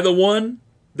 Am I the one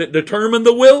that determined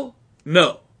the will?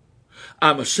 No.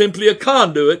 I'm simply a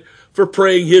conduit for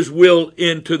praying his will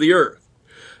into the earth.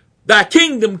 Thy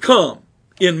kingdom come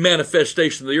in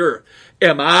manifestation of the earth.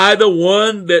 Am I the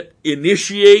one that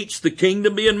initiates the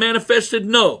kingdom being manifested?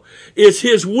 No. It's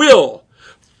his will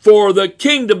for the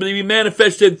kingdom to be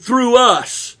manifested through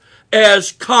us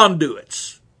as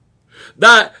conduits.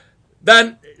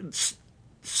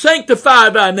 Sanctify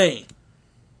thy name.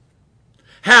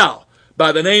 How?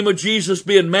 By the name of Jesus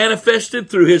being manifested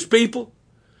through his people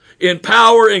in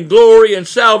power and glory and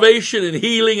salvation and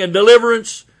healing and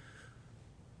deliverance.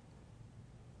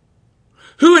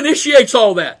 Who initiates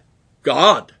all that?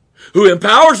 God. Who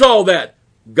empowers all that?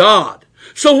 God.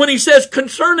 So when he says,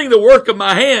 concerning the work of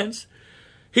my hands,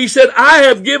 he said, I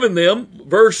have given them,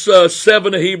 verse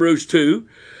 7 of Hebrews 2,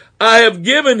 I have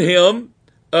given him,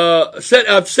 I've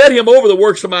set him over the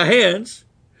works of my hands,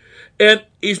 and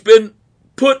he's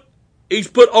put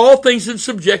all things in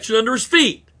subjection under his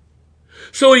feet.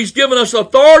 So he's given us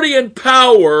authority and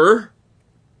power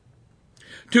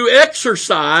to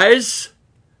exercise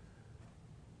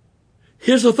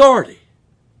his authority.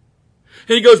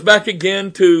 And he goes back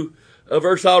again to a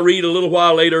verse I'll read a little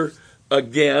while later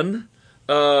again.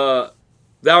 Thou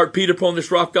art Peter, upon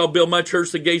this rock I'll build my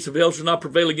church, the gates of hell shall not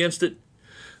prevail against it.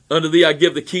 Unto thee I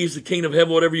give the keys of the kingdom of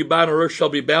heaven. Whatever you bind on earth shall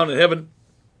be bound in heaven.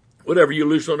 Whatever you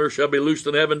loose on earth shall be loosed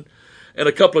in heaven. And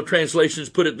a couple of translations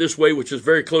put it this way, which is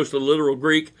very close to the literal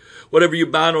Greek. Whatever you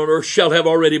bind on earth shall have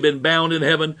already been bound in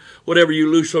heaven. Whatever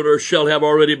you loose on earth shall have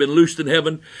already been loosed in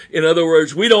heaven. In other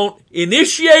words, we don't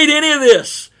initiate any of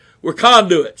this. We're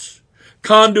conduits.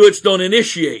 Conduits don't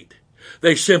initiate.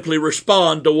 They simply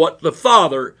respond to what the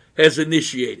Father has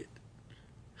initiated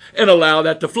and allow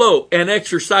that to flow and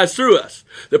exercise through us.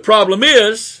 The problem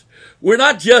is, we're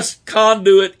not just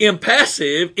conduit,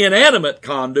 impassive, inanimate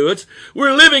conduits.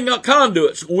 We're living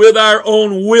conduits with our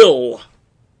own will.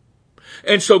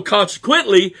 And so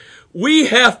consequently, we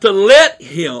have to let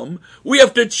Him, we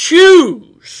have to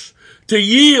choose to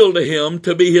yield to Him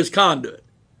to be His conduit.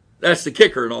 That's the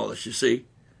kicker in all this, you see.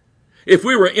 If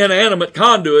we were inanimate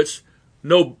conduits,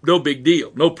 no big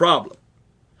deal, no problem.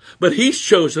 But He's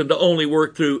chosen to only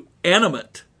work through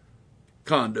animate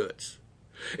conduits.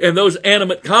 And those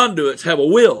animate conduits have a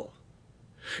will.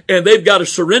 And they've got to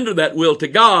surrender that will to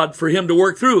God for Him to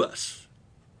work through us.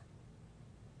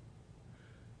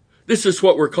 This is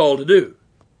what we're called to do.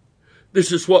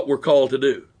 This is what we're called to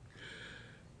do.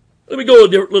 Let me go a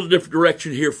little different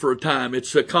direction here for a time.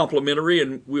 It's complementary,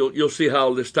 and you'll see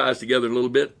how this ties together a little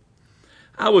bit.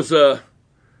 I was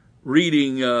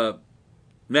reading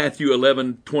Matthew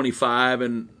 11:25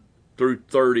 and through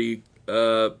 30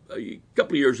 a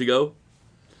couple of years ago.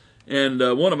 And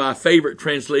one of my favorite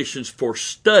translations for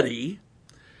study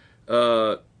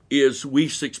is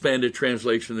Wuest's Expanded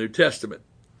Translation of the New Testament.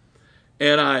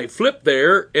 And I flipped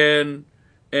there, and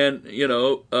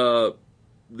the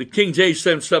King James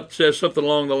says something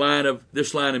along the line of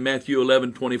this line in Matthew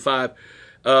 11:25.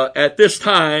 At this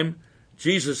time,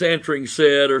 Jesus answering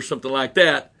said, or something like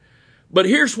that. But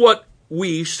here's what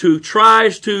Wuest, who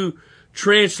tries to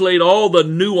translate all the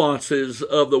nuances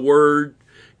of the word,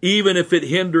 even if it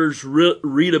hinders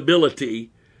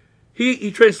readability,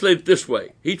 he translated it this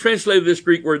way. He translated this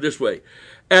Greek word this way.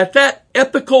 At that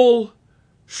epical,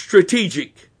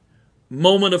 strategic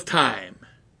moment of time,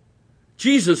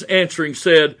 Jesus answering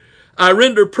said, I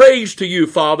render praise to you,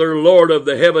 Father, Lord of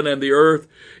the heaven and the earth,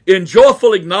 in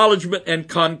joyful acknowledgement and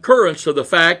concurrence of the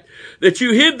fact that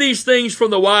you hid these things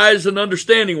from the wise and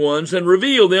understanding ones and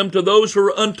revealed them to those who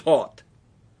are untaught.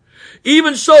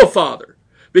 Even so, Father,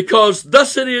 because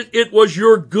thus it was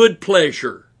your good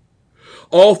pleasure.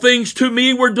 All things to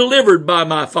me were delivered by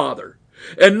my Father,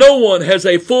 and no one has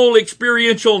a full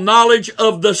experiential knowledge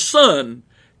of the Son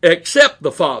except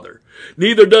the Father.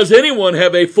 Neither does anyone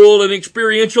have a full and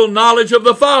experiential knowledge of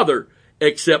the Father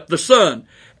except the Son.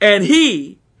 And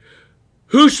he,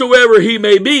 whosoever he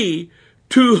may be,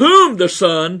 to whom the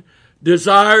Son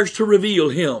desires to reveal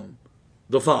him,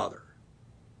 the Father.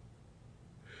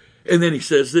 And then he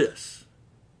says this,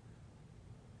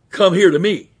 come here to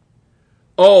me,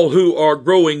 all who are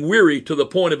growing weary to the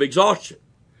point of exhaustion,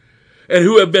 and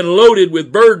who have been loaded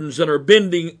with burdens and are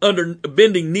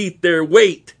bending neath their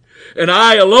weight. And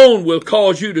I alone will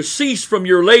cause you to cease from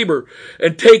your labor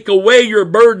and take away your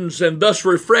burdens and thus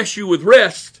refresh you with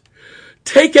rest.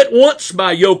 Take at once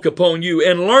my yoke upon you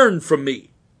and learn from me,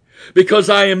 because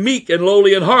I am meek and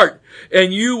lowly in heart,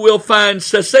 and you will find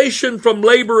cessation from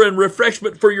labor and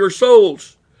refreshment for your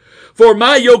souls. For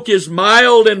my yoke is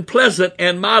mild and pleasant,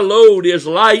 and my load is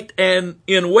light and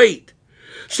in weight.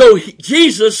 So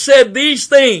Jesus said these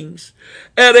things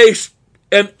at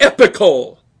an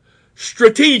epical,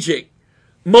 strategic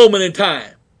moment in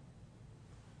time.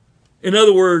 In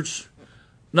other words,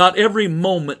 not every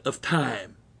moment of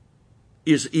time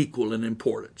is equal in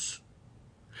importance.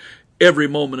 Every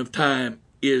moment of time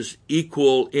is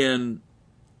equal in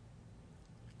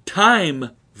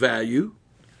time value.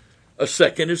 A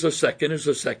second is a second is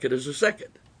a second is a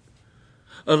second.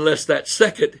 Unless that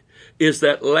second is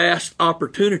that last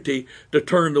opportunity to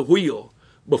turn the wheel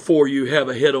before you have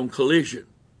a head-on collision.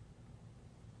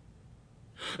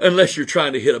 Unless you're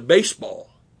trying to hit a baseball,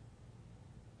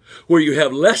 where you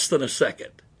have less than a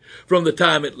second from the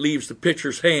time it leaves the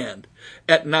pitcher's hand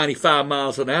at 95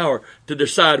 miles an hour to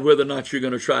decide whether or not you're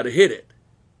going to try to hit it.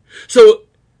 So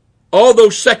all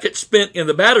those seconds spent in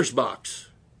the batter's box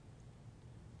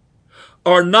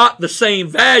are not the same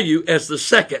value as the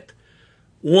second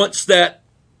once that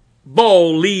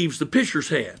ball leaves the pitcher's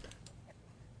hand.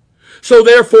 So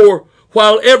therefore,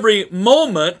 while every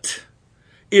moment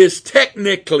is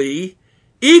technically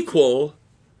equal,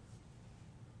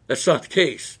 that's not the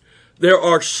case. There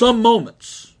are some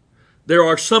moments, there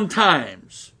are some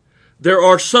times, there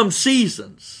are some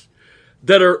seasons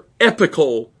that are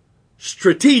epical,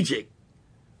 strategic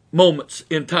moments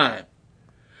in time.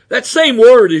 That same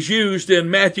word is used in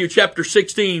Matthew chapter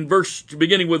 16,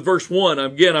 beginning with verse 1.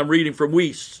 Again, I'm reading from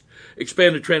Wuest's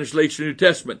Expanded Translation of the New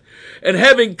Testament. And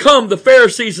having come, the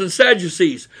Pharisees and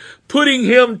Sadducees, putting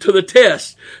him to the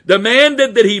test,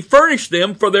 demanded that he furnish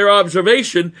them for their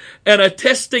observation an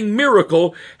attesting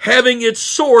miracle having its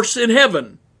source in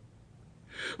heaven.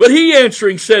 But he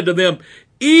answering said to them,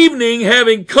 evening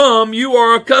having come, you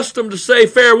are accustomed to say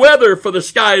fair weather, for the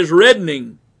sky is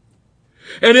reddening.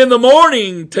 And in the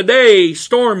morning, today,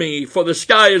 stormy, for the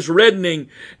sky is reddening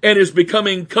and is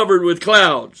becoming covered with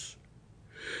clouds.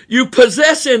 You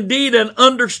possess indeed an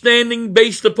understanding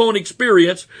based upon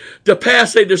experience to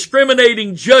pass a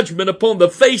discriminating judgment upon the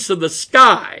face of the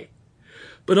sky.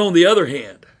 But on the other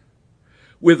hand,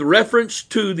 with reference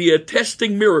to the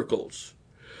attesting miracles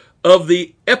of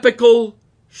the epical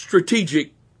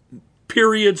strategic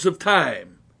periods of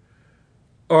time,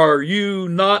 are you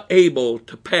not able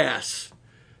to pass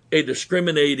a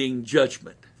discriminating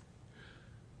judgment?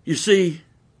 You see,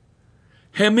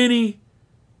 how many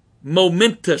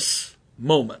momentous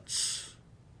moments,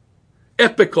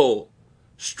 epical,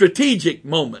 strategic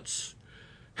moments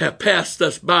have passed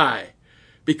us by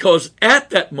because at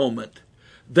that moment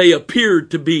they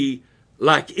appeared to be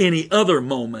like any other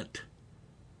moment,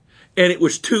 and it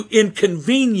was too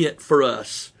inconvenient for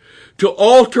us to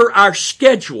alter our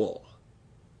schedule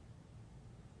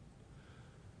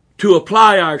to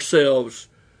apply ourselves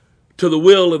to the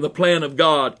will and the plan of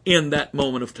God in that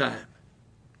moment of time.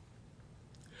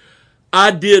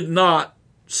 I did not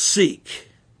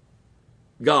seek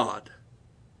God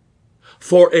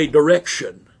for a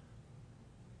direction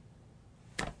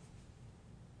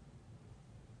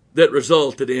that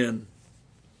resulted in,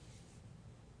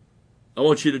 I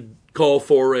want you to call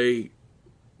for a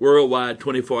worldwide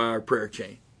 24-hour prayer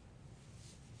chain.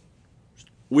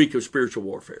 Week of spiritual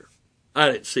warfare. I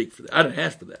didn't seek for that. I didn't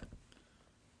ask for that.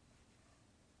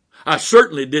 I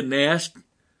certainly didn't ask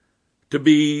to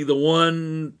be the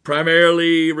one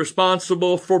primarily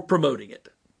responsible for promoting it.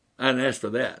 I didn't ask for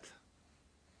that.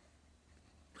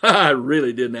 I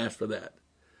really didn't ask for that.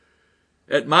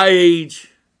 At my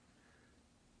age,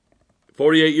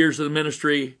 48 years of the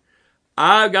ministry,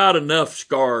 I got enough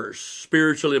scars,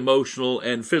 spiritual, emotional,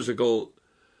 and physical,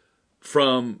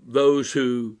 from those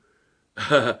who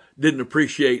didn't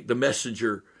appreciate the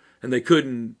messenger, and they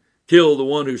couldn't kill the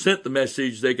one who sent the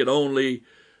message. They could only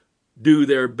do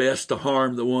their best to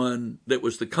harm the one that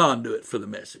was the conduit for the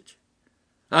message.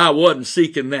 I wasn't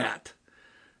seeking that.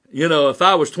 You know, if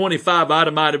I was 25, I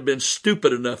might have been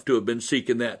stupid enough to have been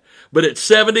seeking that. But at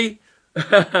 70,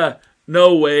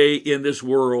 no way in this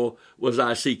world was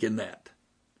I seeking that.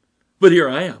 But here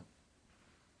I am.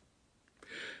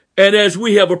 And as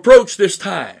we have approached this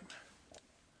time,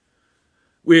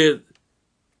 with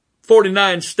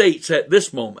 49 states at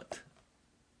this moment,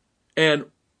 and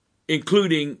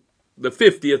including the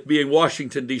 50th being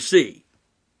Washington, D.C.,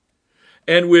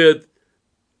 and with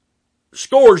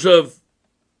scores of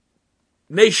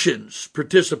nations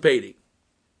participating,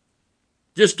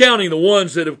 just counting the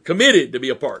ones that have committed to be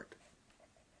a part,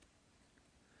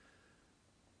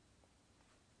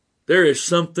 there is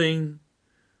something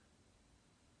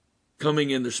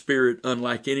coming in the Spirit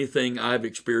unlike anything I've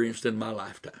experienced in my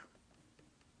lifetime.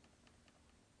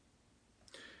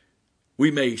 We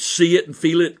may see it and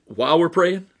feel it while we're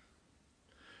praying.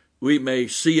 We may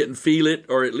see it and feel it,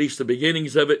 or at least the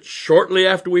beginnings of it, shortly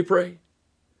after we pray.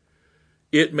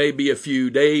 It may be a few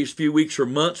days, few weeks, or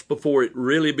months before it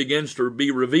really begins to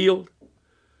be revealed.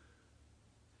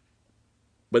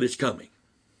 But it's coming.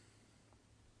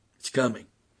 It's coming.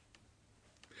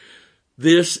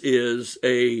 This is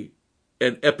an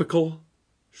epical,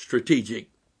 strategic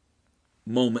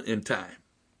moment in time.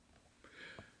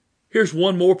 Here's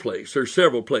one more place. There's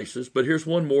several places, but here's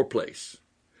one more place.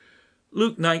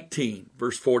 Luke 19,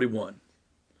 verse 41.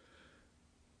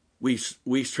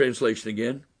 Wuest's translation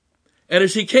again. And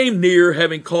as he came near,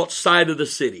 having caught sight of the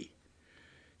city,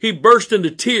 he burst into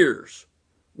tears,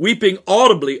 weeping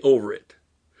audibly over it,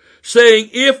 saying,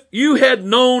 if you had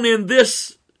known in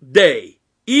this day,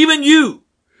 even you,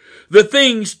 the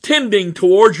things tending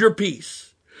towards your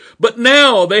peace, but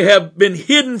now they have been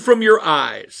hidden from your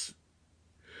eyes.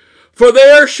 For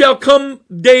there shall come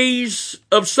days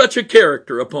of such a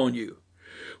character upon you,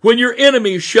 when your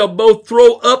enemies shall both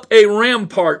throw up a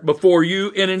rampart before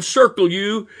you and encircle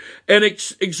you and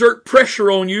exert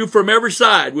pressure on you from every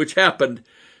side, which happened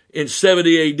in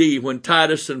 70 A.D. when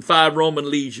Titus and 5 Roman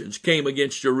legions came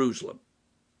against Jerusalem.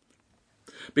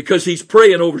 Because he's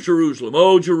praying over Jerusalem.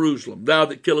 O Jerusalem, thou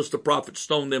that killest the prophets,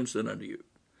 stone them sent unto you.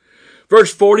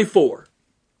 Verse 44.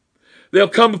 They'll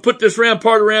come and put this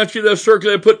rampart around you. They'll circle,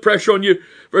 they'll put pressure on you.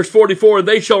 Verse 44,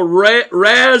 they shall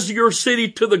razz your city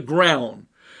to the ground,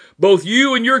 both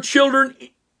you and your children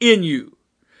in you,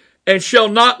 and shall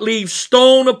not leave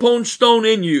stone upon stone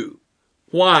in you.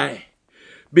 Why?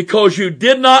 Because you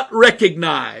did not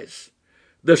recognize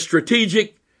the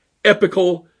strategic,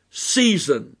 epical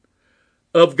season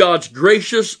of God's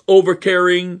gracious,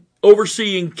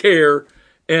 overseeing care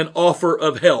and offer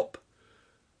of help.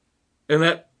 And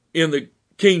that, in the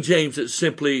King James, it's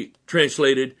simply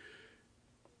translated,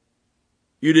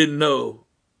 you didn't know,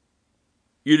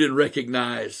 you didn't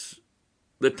recognize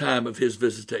the time of his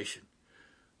visitation.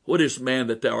 What is man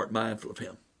that thou art mindful of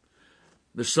him?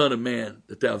 The Son of Man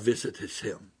that thou visitest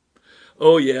him.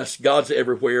 Oh yes, God's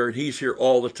everywhere and he's here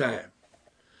all the time.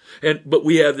 But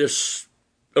we have this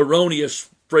erroneous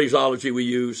phraseology we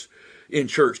use in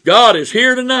church. God is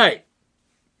here tonight.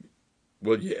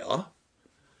 Well, yeah.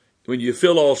 When you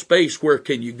fill all space, where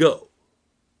can you go?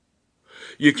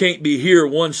 You can't be here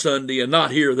one Sunday and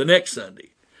not here the next Sunday.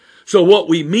 So what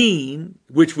we mean,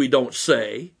 which we don't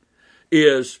say,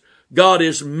 is God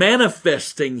is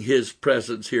manifesting his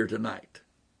presence here tonight.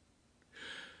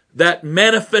 That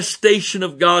manifestation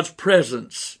of God's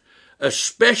presence,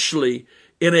 especially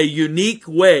in a unique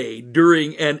way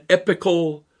during an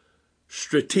epical,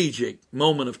 strategic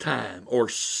moment of time or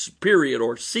period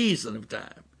or season of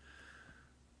time,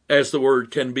 as the word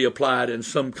can be applied in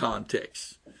some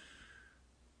contexts,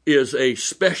 is a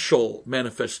special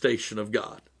manifestation of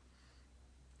God,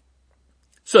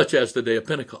 such as the day of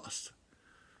Pentecost.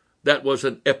 That was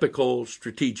an epical,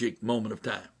 strategic moment of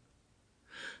time.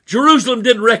 Jerusalem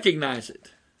didn't recognize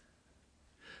it.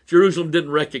 Jerusalem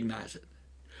didn't recognize it.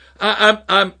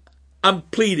 I'm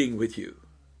pleading with you.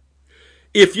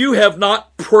 If you have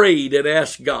not prayed and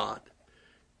asked God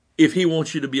if he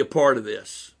wants you to be a part of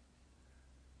this,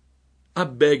 I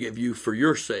beg of you, for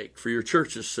your sake, for your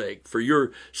church's sake, for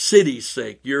your city's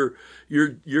sake, your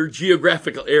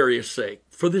geographical area's sake,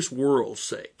 for this world's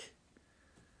sake,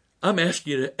 I'm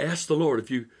asking you to ask the Lord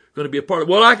if you're going to be a part of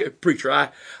it. Well, preacher,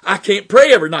 I can't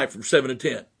pray every night from 7 to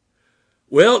 10.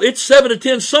 Well, it's 7 to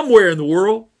 10 somewhere in the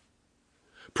world.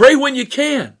 Pray when you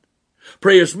can.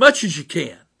 Pray as much as you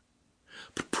can.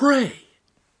 But pray.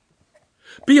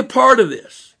 Be a part of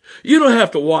this. You don't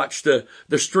have to watch the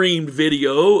streamed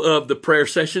video of the prayer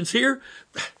sessions here.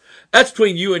 That's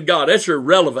between you and God. That's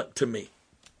irrelevant to me.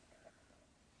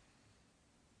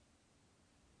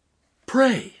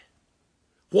 Pray.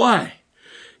 Why?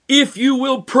 If you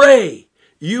will pray,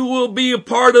 you will be a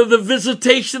part of the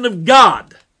visitation of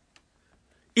God.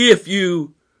 If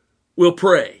you will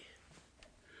pray.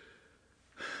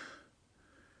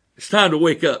 It's time to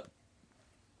wake up,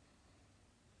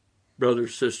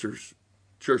 brothers, sisters,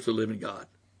 Church of the Living God.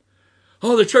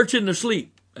 Oh, the church isn't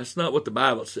asleep. That's not what the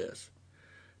Bible says.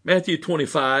 Matthew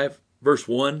 25, verse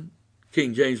 1,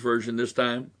 King James Version this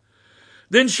time.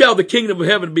 Then shall the kingdom of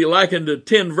heaven be likened to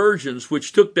 10 virgins,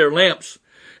 which took their lamps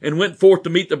and went forth to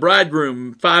meet the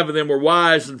bridegroom. 5 of them were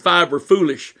wise and 5 were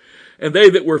foolish. And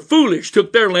they that were foolish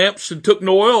took their lamps and took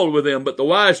no oil with them, but the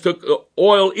wise took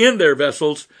oil in their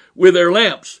vessels with their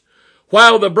lamps.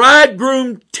 While the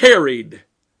bridegroom tarried,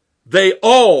 they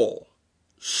all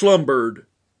slumbered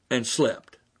and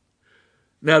slept.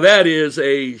 Now that is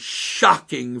a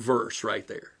shocking verse right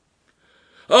there.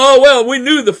 Oh, well, we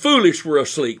knew the foolish were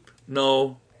asleep.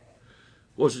 No,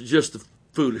 it wasn't just the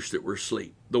foolish that were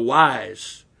asleep. The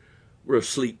wise were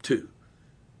asleep too.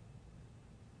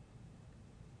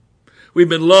 We've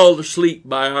been lulled asleep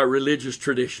by our religious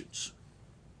traditions.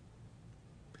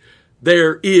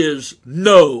 There is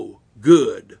no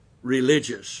good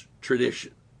religious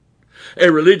tradition. A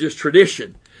religious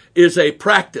tradition is a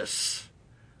practice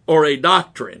or a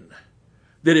doctrine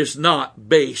that is not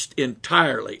based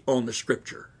entirely on the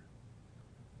Scripture.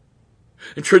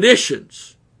 And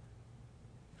traditions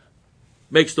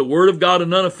makes the Word of God of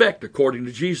none effect according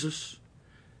to Jesus,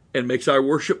 and makes our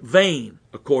worship vain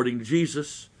according to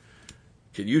Jesus.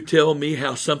 Can you tell me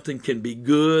how something can be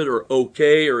good or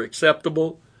okay or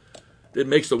acceptable that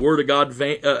makes the Word of God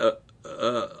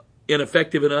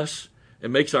ineffective in us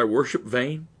and makes our worship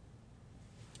vain?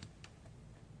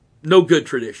 No good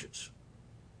traditions.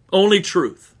 Only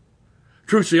truth.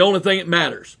 Truth's the only thing that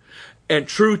matters. And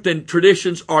truth and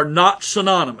traditions are not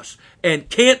synonymous and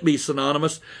can't be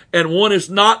synonymous, and one is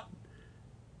not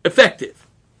effective.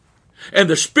 And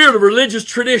the spirit of religious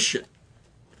tradition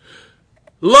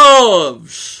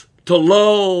loves to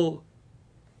lull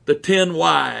the 10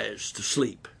 wise to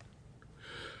sleep.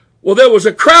 Well, there was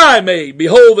a cry made,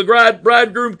 behold, the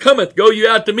bridegroom cometh, go you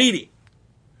out to meet him.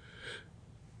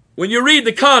 When you read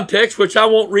the context, which I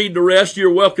won't read the rest,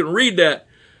 you're welcome to read that.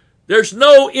 there's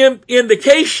no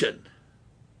indication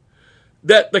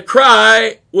that the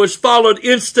cry was followed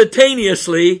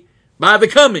instantaneously by the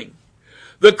coming.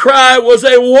 The cry was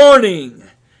a warning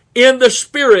in the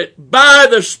Spirit, by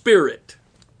the Spirit.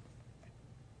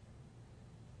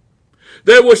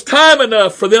 There was time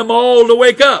enough for them all to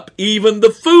wake up. Even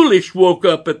the foolish woke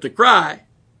up at the cry.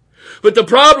 But the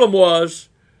problem was,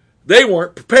 they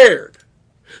weren't prepared.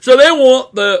 So they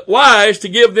want the wise to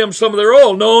give them some of their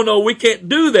oil. No, we can't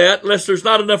do that unless there's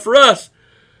not enough for us.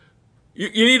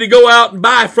 You need to go out and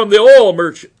buy from the oil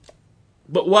merchant.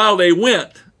 But while they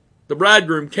went, the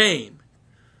bridegroom came.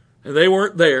 And they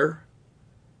weren't there.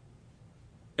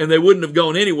 And they wouldn't have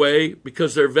gone anyway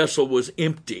because their vessel was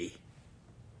empty.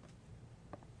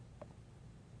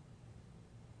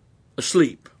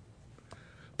 Asleep.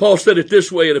 Paul said it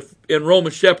this way in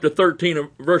Romans chapter 13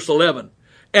 verse 11.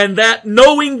 And that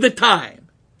knowing the time,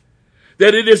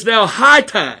 that it is now high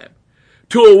time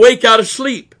to awake out of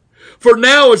sleep. For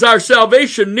now is our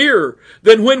salvation nearer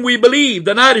than when we believed.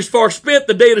 The night is far spent,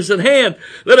 the day is at hand.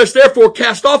 Let us therefore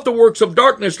cast off the works of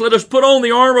darkness. Let us put on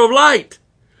the armor of light.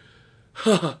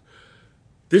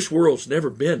 This world's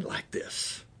never been like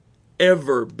this.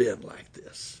 Ever been like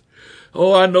this.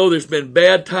 Oh, I know there's been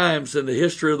bad times in the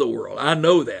history of the world. I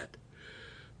know that.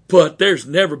 But there's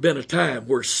never been a time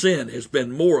where sin has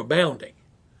been more abounding.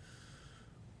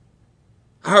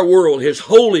 Our world has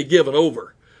wholly given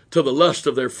over to the lust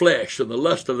of their flesh and the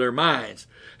lust of their minds,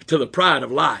 to the pride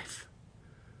of life,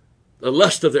 the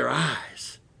lust of their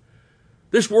eyes.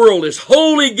 This world is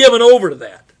wholly given over to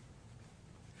that.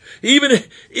 Even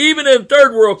in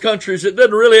third world countries that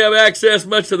doesn't really have access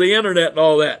much to the internet and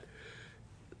all that,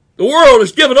 the world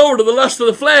is given over to the lust of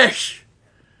the flesh.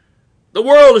 The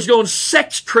world is going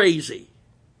sex crazy.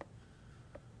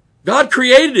 God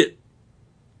created it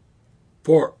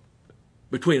for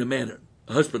between a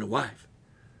husband and wife,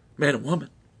 man and woman.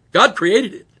 God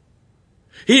created it.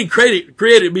 He didn't create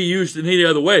it to be used in any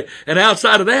other way. And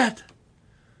outside of that,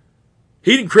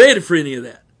 He didn't create it for any of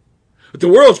that. But the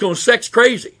world's going sex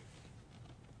crazy.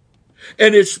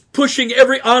 And it's pushing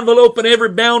every envelope and every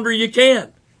boundary you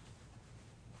can.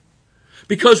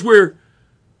 Because we're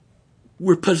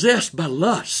possessed by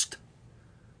lust.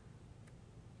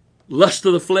 Lust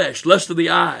of the flesh, lust of the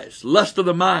eyes, lust of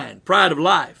the mind, pride of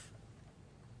life.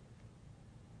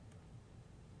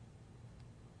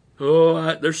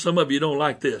 Oh, there's some of you don't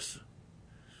like this.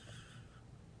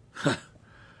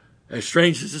 As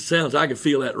strange as it sounds, I can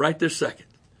feel that right this second.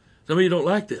 Some of you don't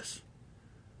like this.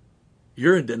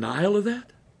 You're in denial of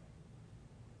that?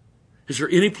 Is there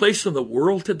any place in the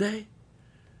world today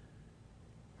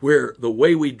where the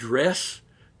way we dress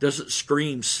doesn't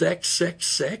scream sex, sex,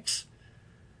 sex?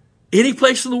 Any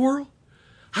place in the world?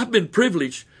 I've been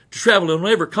privileged to travel on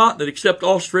every continent except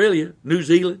Australia, New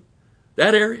Zealand,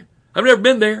 that area. I've never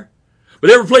been there. But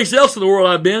every place else in the world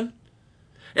I've been.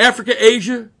 Africa,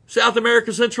 Asia, South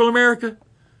America, Central America,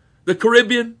 the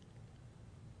Caribbean,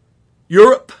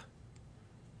 Europe.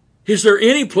 Is there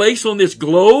any place on this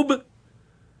globe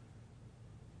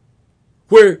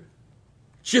where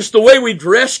just the way we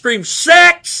dress screams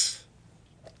sex?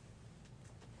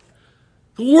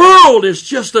 The world is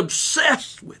just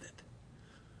obsessed with it.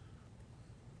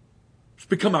 It's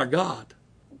become our God.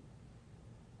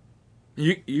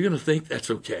 You're going to think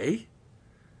that's okay?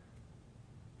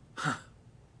 Huh.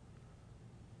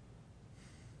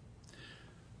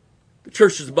 The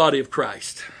church is the body of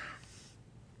Christ.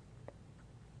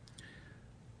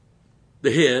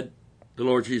 The head, the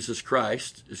Lord Jesus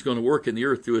Christ, is going to work in the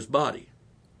earth through His body.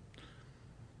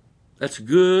 That's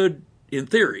good in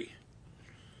theory.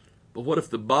 But what if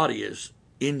the body is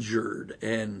injured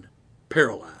and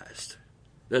paralyzed?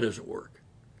 That doesn't work.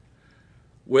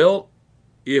 Well,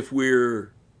 if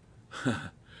we're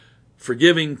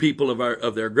forgiving people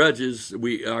of their grudges,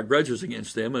 our grudges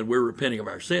against them, and we're repenting of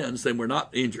our sins, then we're not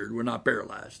injured, we're not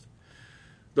paralyzed.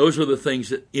 Those are the things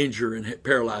that injure and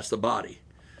paralyze the body.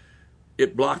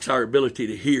 It blocks our ability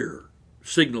to hear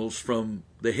signals from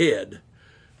the head.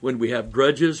 When we have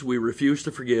grudges we refuse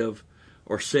to forgive,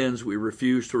 or sins we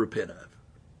refuse to repent of.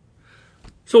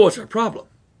 So what's our problem?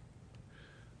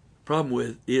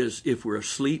 Problem is if we're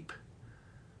asleep,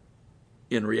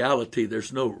 in reality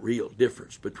there's no real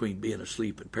difference between being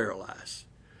asleep and paralyzed.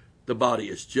 The body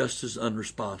is just as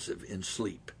unresponsive in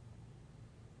sleep.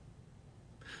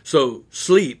 So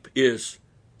sleep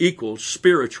equals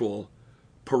spiritual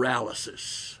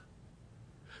paralysis.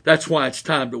 That's why it's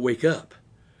time to wake up.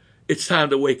 It's time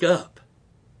to wake up.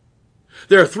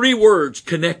 There are three words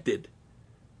connected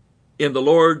in the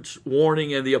Lord's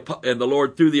warning and the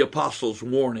Lord through the apostles'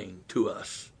 warning to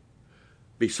us.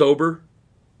 Be sober,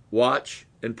 watch,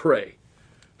 and pray.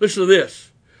 Listen to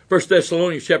this. 1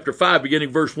 Thessalonians chapter 5,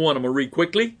 beginning verse 1. I'm going to read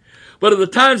quickly. But of the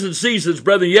times and seasons,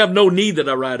 brethren, ye have no need that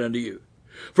I write unto you.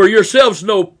 For yourselves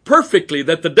know perfectly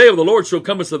that the day of the Lord shall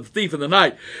come as a thief in the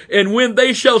night. And when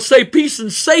they shall say peace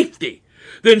and safety,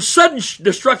 then sudden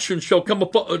destruction shall come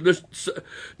upon,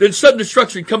 then sudden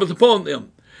destruction cometh upon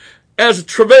them. As a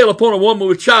travail upon a woman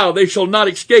with child, they shall not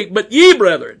escape. But ye,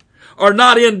 brethren, are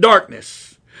not in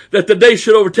darkness, that the day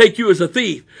should overtake you as a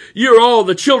thief. Ye are all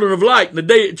the children of light,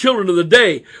 and children of the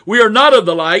day. We are not of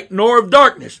the light, nor of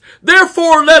darkness.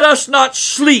 Therefore let us not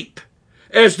sleep,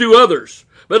 as do others,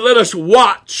 but let us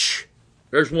watch.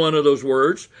 There's one of those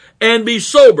words. And be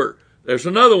sober. There's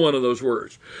another one of those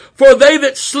words. For they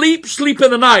that sleep, sleep in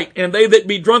the night, and they that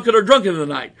be drunken are drunken in the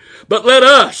night. But let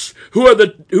us, who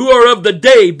are of the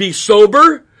day, be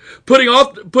sober, putting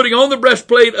on the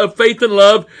breastplate of faith and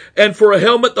love, and for a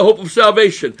helmet the hope of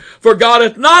salvation. For God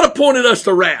hath not appointed us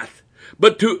to wrath,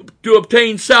 but to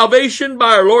obtain salvation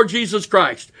by our Lord Jesus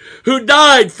Christ, who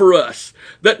died for us,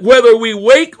 that whether we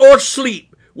wake or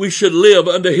sleep, we should live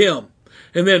unto him.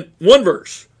 And then one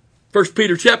verse, 1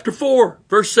 Peter chapter 4,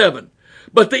 verse 7.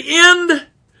 But the end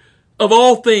of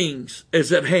all things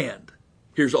is at hand.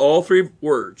 Here's all three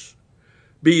words.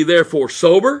 Be ye therefore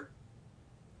sober,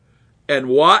 and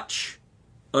watch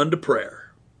unto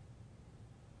prayer.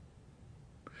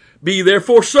 Be ye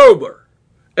therefore sober,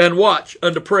 and watch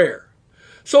unto prayer.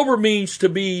 Sober means to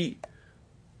be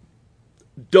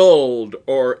dulled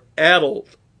or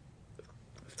addled.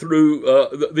 Through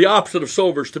the opposite of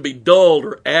sober is to be dulled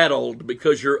or addled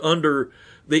because you're under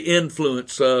the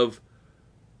influence of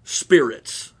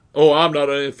spirits. Oh, I'm not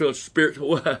under the influence of spirits.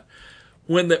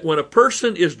 When a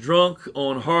person is drunk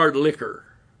on hard liquor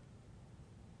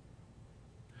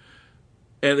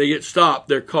and they get stopped,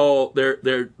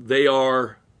 they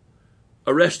are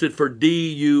arrested for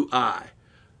DUI,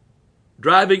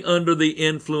 driving under the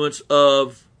influence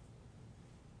of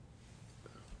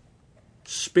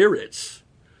spirits.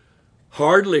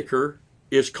 Hard liquor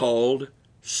is called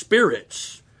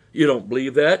spirits. You don't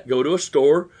believe that? Go to a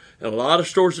store, and a lot of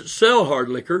stores that sell hard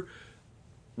liquor,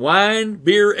 wine,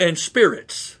 beer, and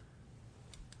spirits.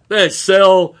 They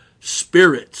sell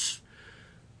spirits.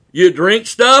 You drink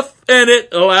stuff, and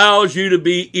it allows you to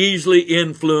be easily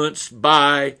influenced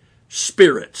by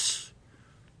spirits.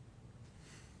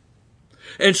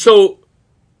 And so,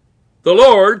 the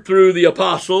Lord, through the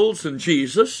apostles and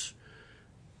Jesus,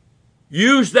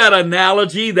 used that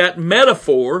analogy, that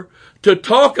metaphor, to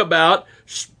talk about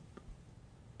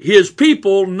his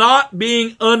people not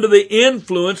being under the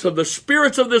influence of the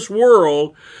spirits of this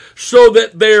world so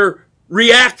that their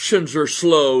reactions are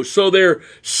slow, so their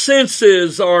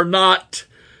senses are not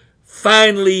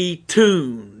finely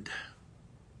tuned.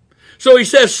 So he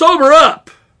says, sober up,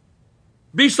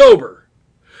 be sober,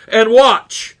 and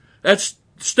watch. That's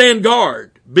stand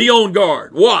guard, be on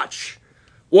guard, watch.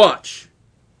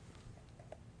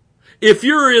 If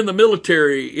you're in the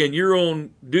military in your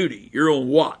own duty, your own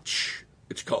watch,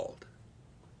 it's called,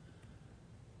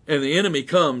 and the enemy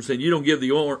comes and you don't give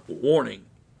the warning,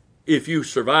 if you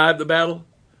survive the battle,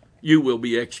 you will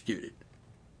be executed.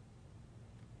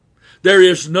 There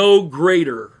is no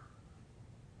greater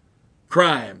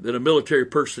crime that a military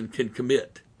person can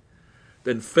commit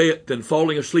than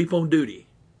falling asleep on duty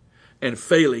and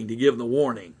failing to give the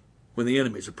warning when the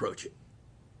enemy is approaching.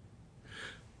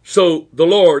 So the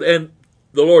Lord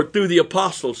through the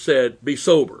apostles said, be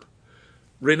sober.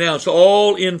 Renounce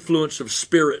all influence of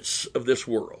spirits of this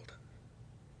world.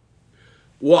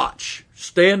 Watch.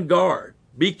 Stand guard.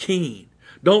 Be keen.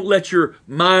 Don't let your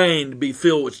mind be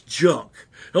filled with junk.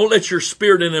 Don't let your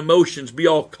spirit and emotions be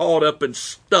all caught up in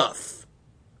stuff.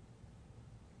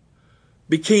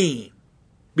 Be keen.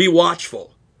 Be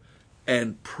watchful.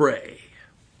 And pray.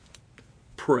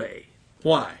 Pray.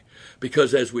 Why?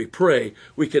 Because as we pray,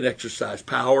 we can exercise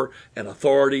power and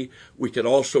authority. We can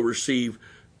also receive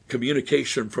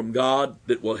communication from God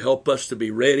that will help us to be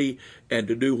ready and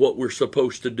to do what we're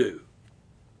supposed to do.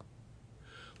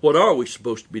 What are we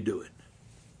supposed to be doing?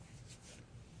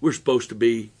 We're supposed to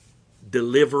be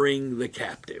delivering the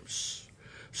captives.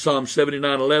 Psalm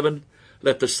 79:11,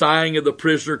 let the sighing of the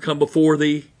prisoner come before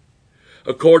thee.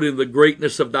 According to the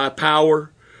greatness of thy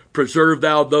power, preserve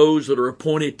thou those that are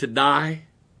appointed to die.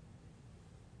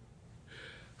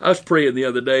 I was praying the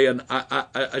other day, and I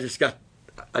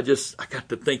got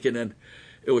to thinking, and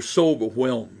it was so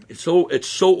overwhelming. It's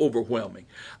so overwhelming.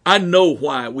 I know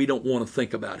why we don't want to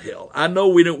think about hell. I know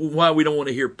why we don't want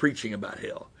to hear preaching about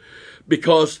hell.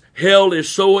 Because hell is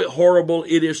so horrible,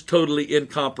 it is totally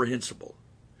incomprehensible.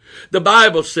 The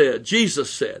Bible said,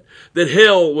 Jesus said, that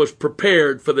hell was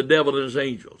prepared for the devil and his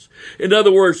angels. In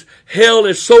other words, hell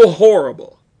is so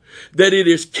horrible that it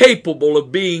is capable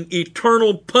of being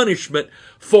eternal punishment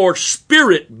for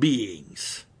spirit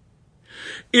beings.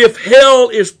 If hell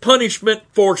is punishment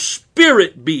for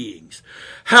spirit beings,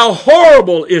 how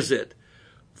horrible is it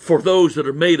for those that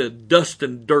are made of dust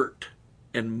and dirt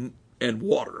and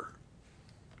water?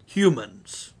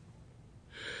 Humans.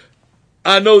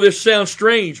 I know this sounds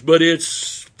strange, but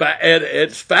it's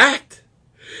fact.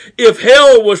 If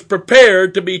hell was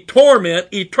prepared to be torment,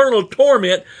 eternal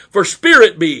torment for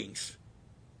spirit beings,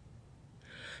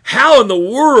 how in the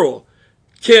world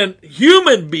can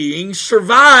human beings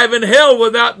survive in hell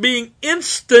without being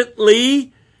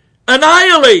instantly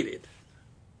annihilated?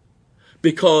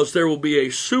 Because there will be a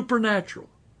supernatural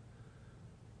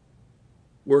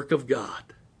work of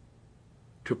God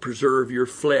to preserve your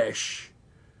flesh,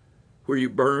 where you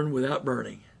burn without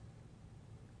burning,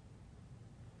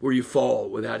 where you fall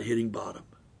without hitting bottom,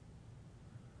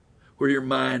 where your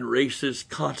mind races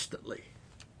constantly.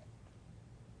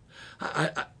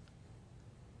 I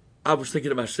was thinking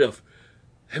to myself,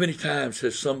 how many times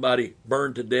has somebody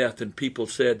burned to death and people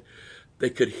said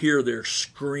they could hear their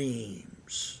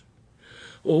screams?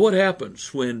 Well, what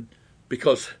happens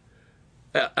because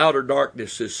outer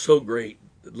darkness is so great,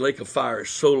 the lake of fire is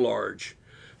so large,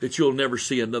 that you'll never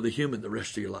see another human the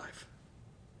rest of your life?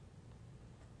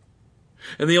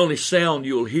 And the only sound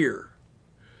you'll hear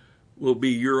will be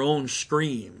your own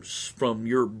screams from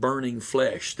your burning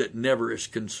flesh that never is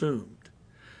consumed.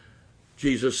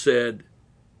 Jesus said,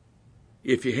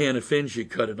 if your hand offends you,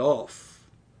 cut it off.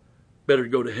 Better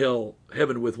go to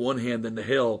heaven with one hand than to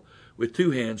hell with two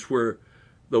hands, where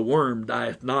the worm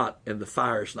dieth not and the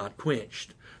fire is not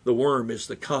quenched. The worm is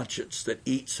the conscience that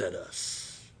eats at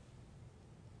us.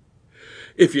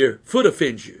 If your foot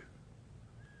offends you,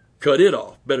 cut it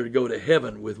off. Better go to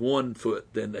heaven with 1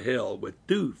 foot than to hell with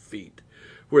 2 feet,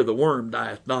 where the worm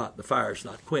dieth not, the fire is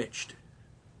not quenched.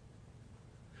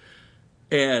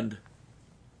 And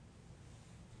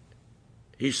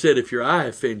he said, if your eye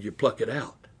offend you, pluck it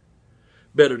out.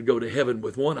 Better to go to heaven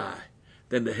with 1 eye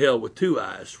than to hell with 2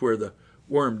 eyes, where the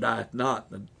worm dieth not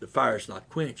and the fire is not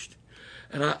quenched.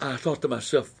 And I thought to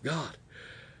myself, God,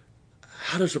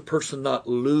 how does a person not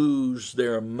lose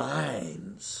their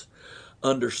minds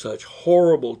under such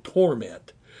horrible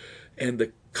torment and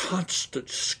the constant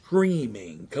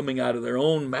screaming coming out of their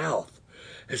own mouth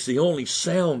as the only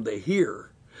sound they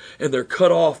hear? And they're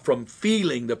cut off from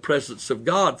feeling the presence of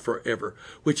God forever,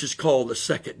 which is called the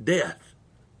second death.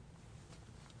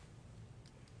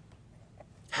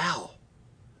 How?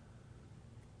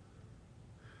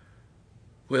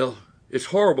 Well, it's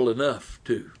horrible enough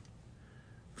to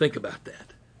think about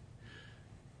that.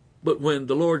 But when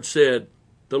the Lord said,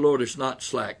 the Lord is not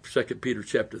slack, 2 Peter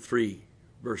chapter 3,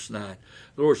 verse 9,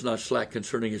 the Lord is not slack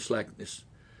concerning his slackness,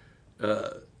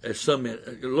 the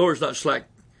Lord is not slack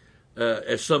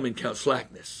as some men count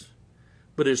slackness,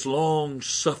 but is long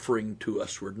suffering to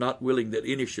us. We're not willing that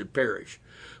any should perish,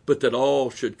 but that all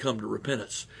should come to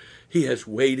repentance. He has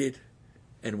waited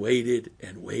and waited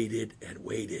and waited and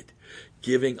waited,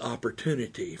 giving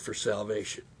opportunity for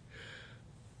salvation.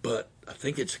 But I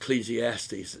think it's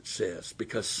Ecclesiastes that says,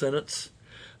 because sentence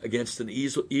against an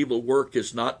evil work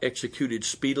is not executed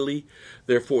speedily,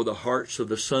 therefore the hearts of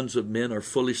the sons of men are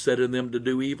fully set in them to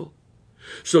do evil.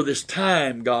 So this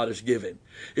time God has given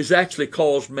is actually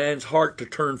caused man's heart to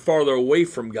turn farther away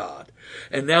from God.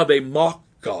 And now they mock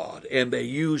God and they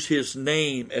use his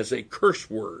name as a curse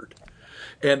word.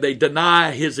 And they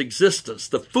deny his existence.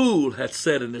 The fool hath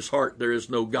said in his heart, there is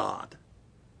no God.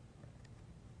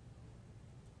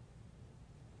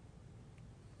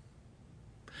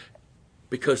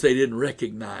 Because they didn't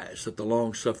recognize that the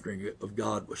long suffering of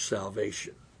God was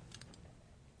salvation.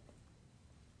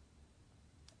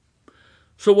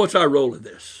 So what's our role in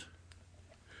this?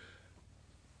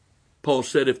 Paul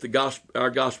said, if our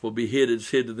gospel be hid, it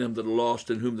is hid to them that are lost,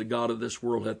 in whom the God of this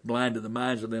world hath blinded the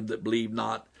minds of them that believe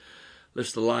not,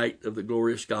 lest the light of the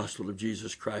glorious gospel of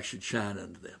Jesus Christ should shine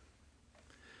unto them.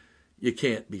 You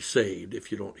can't be saved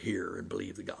if you don't hear and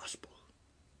believe the gospel.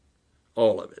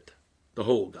 All of it. The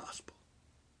whole gospel.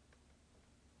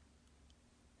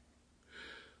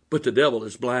 But the devil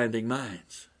is blinding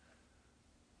minds.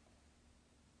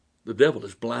 The devil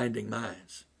is blinding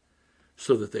minds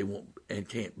so that they won't and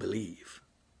can't believe.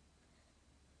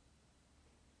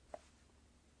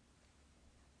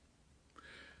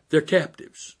 They're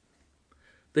captives.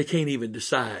 They can't even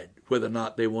decide whether or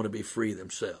not they want to be free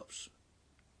themselves.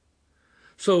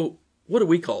 So what are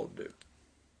we called to do?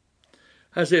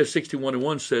 Isaiah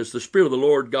 61:1 says, the Spirit of the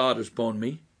Lord God is upon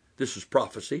me. This is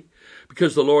prophecy.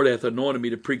 Because the Lord hath anointed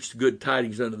me to preach the good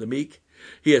tidings unto the meek.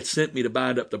 He hath sent me to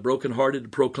bind up the brokenhearted, to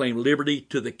proclaim liberty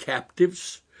to the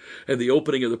captives, and the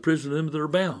opening of the prison of them that are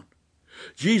bound.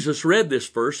 Jesus read this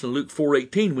verse in Luke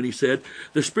 4:18 when he said,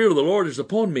 the Spirit of the Lord is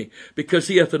upon me, because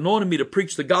he hath anointed me to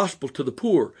preach the gospel to the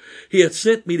poor. He hath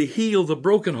sent me to heal the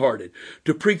brokenhearted,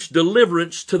 to preach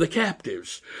deliverance to the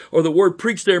captives. Or the word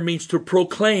preach there means to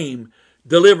proclaim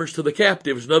deliverance to the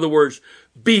captives. In other words,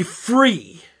 be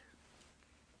free.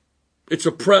 It's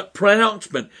a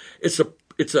pronouncement. It's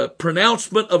a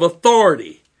pronouncement of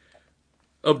authority,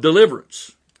 of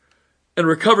deliverance, and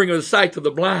recovering of the sight to the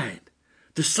blind,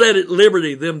 to set at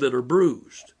liberty them that are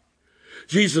bruised.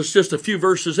 Jesus, just a few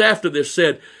verses after this,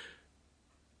 said,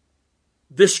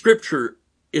 this scripture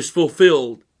is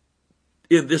fulfilled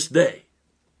in this day.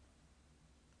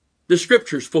 This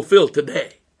scripture is fulfilled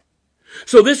today.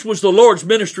 So this was the Lord's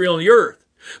ministry on the earth.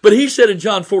 But he said in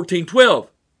John 14:12,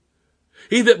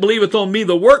 he that believeth on me,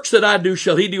 the works that I do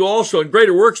shall he do also, and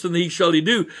greater works than these shall he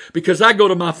do, because I go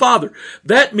to my Father.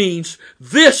 That means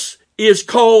this is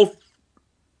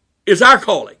our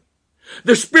calling.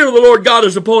 The Spirit of the Lord God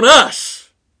is upon us,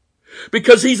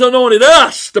 because he's anointed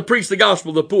us to preach the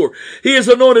gospel to the poor. He has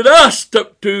anointed us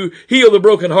to heal the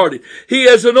brokenhearted. He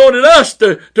has anointed us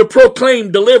to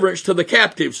proclaim deliverance to the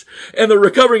captives and the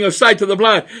recovering of sight to the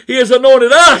blind. He has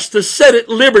anointed us to set at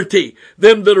liberty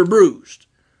them that are bruised.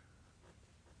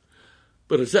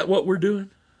 But is that what we're doing?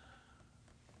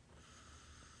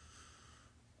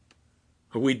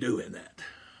 Are we doing that?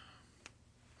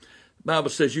 The Bible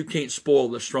says you can't spoil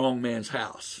the strong man's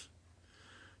house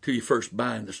till you first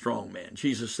bind the strong man.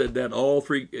 Jesus said that all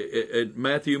three, in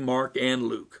Matthew, Mark, and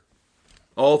Luke.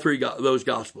 All three those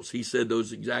gospels, he said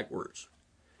those exact words.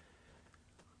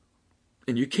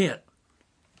 And you can't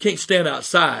stand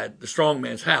outside the strong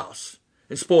man's house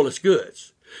and spoil his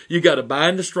goods. You got to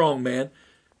bind the strong man,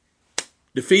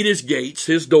 defeat his gates,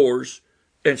 his doors,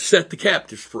 and set the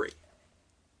captives free.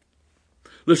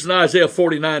 Listen to Isaiah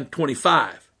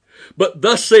 49:25. But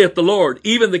thus saith the Lord,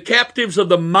 even the captives of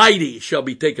the mighty shall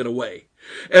be taken away,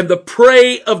 and the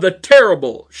prey of the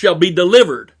terrible shall be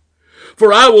delivered.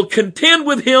 For I will contend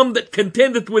with him that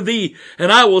contendeth with thee,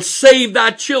 and I will save thy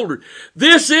children.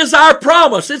 This is our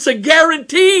promise. It's a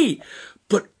guarantee.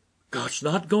 But God's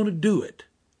not going to do it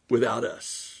without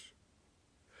us.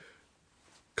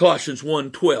 Colossians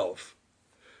 1:12.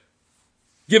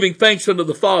 Giving thanks unto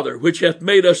the Father, which hath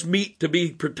made us meet to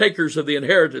be partakers of the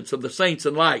inheritance of the saints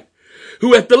in light,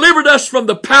 who hath delivered us from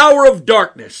the power of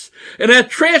darkness, and hath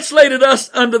translated us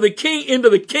into the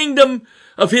kingdom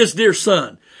of his dear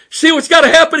Son. See what's got to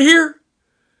happen here?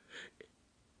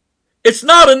 It's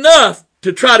not enough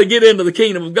to try to get into the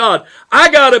kingdom of God. I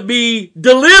got to be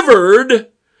delivered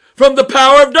from the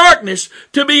power of darkness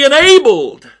to be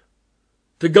enabled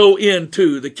to go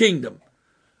into the kingdom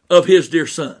of his dear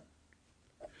Son.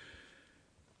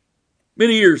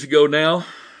 Many years ago now,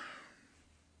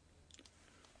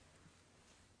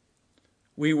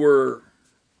 we were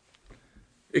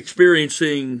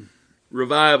experiencing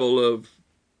revival of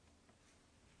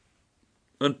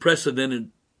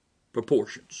unprecedented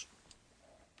proportions.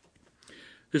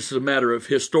 This is a matter of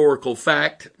historical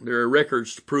fact. There are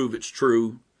records to prove it's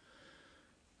true.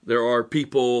 There are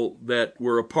people that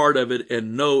were a part of it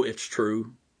and know it's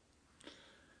true.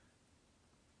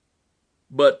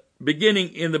 But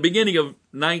in the beginning of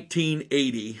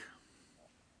 1980,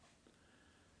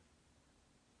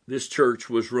 this church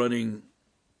was running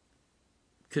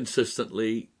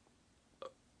consistently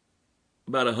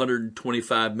about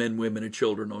 125 men, women, and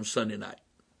children on Sunday night.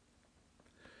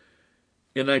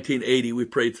 In 1980, we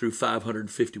prayed through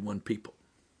 551 people.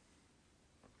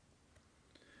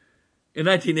 In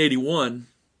 1981,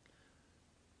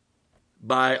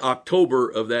 by October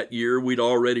of that year, we'd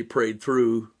already prayed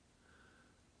through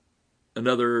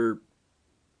another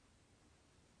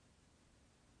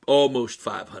almost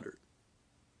 500.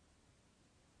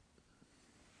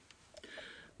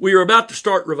 We were about to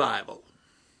start revival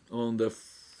on the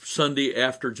Sunday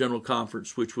after General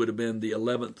Conference, which would have been the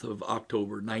 11th of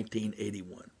October,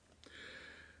 1981.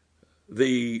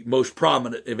 The most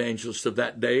prominent evangelist of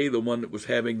that day, the one that was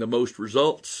having the most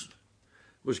results,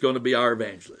 was going to be our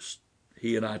evangelist.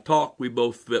 He and I talked. We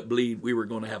both believed we were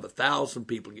going to have 1,000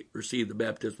 people receive the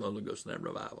baptism of the Holy Ghost in that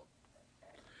revival.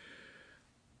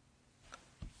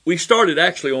 We started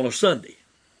actually on a Sunday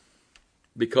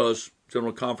because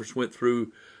General Conference went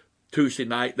through Tuesday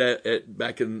night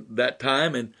back in that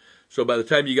time, and so by the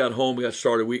time you got home, we got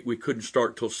started. We couldn't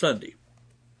start till Sunday,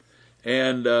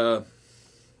 and I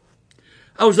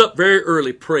was up very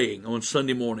early praying on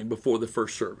Sunday morning before the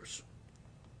first service.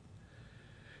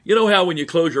 You know how when you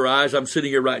close your eyes, I'm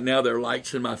sitting here right now, there are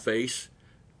lights in my face.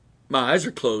 My eyes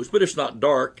are closed, but it's not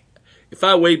dark. If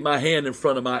I wave my hand in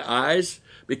front of my eyes,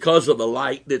 because of the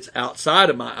light that's outside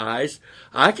of my eyes,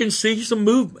 I can see some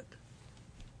movement.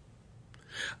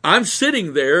 I'm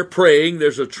sitting there praying.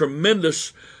 There's a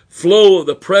tremendous flow of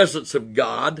the presence of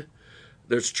God.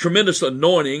 There's tremendous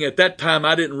anointing. At that time,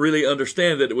 I didn't really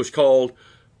understand that it was called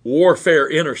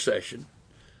warfare intercession,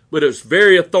 but it was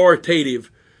very authoritative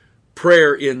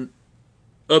prayer in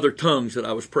other tongues that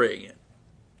I was praying in.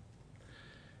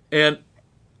 And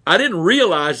I didn't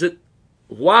realize it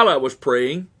while I was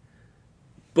praying,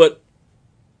 but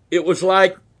it was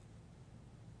like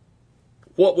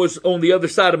what was on the other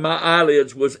side of my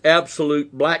eyelids was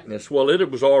absolute blackness. Well, it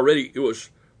was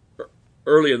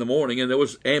early in the morning, and there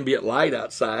was ambient light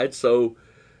outside, so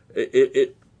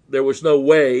there was no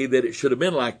way that it should have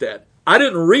been like that. I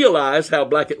didn't realize how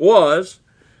black it was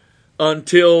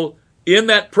until in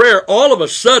that prayer, all of a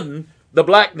sudden, the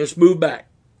blackness moved back.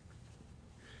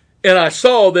 And I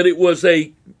saw that it was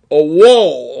a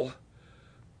wall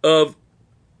of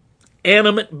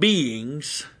animate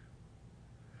beings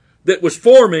that was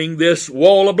forming this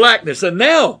wall of blackness. And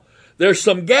now there's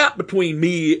some gap between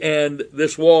me and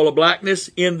this wall of blackness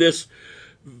in this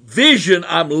vision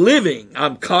I'm living.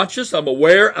 I'm conscious, I'm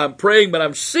aware, I'm praying, but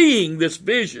I'm seeing this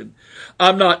vision.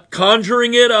 I'm not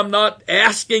conjuring it, I'm not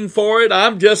asking for it,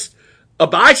 I'm just a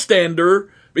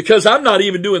bystander because I'm not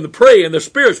even doing the praying, the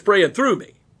Spirit's praying through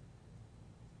me.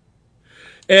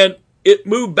 And it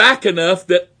moved back enough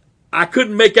that I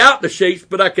couldn't make out the shapes,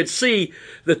 but I could see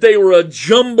that they were a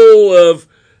jumble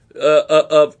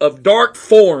of dark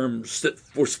forms that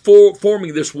was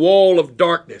forming this wall of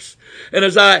darkness. And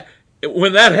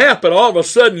when that happened, all of a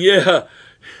sudden,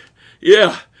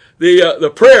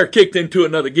 the prayer kicked into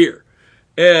another gear,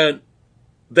 and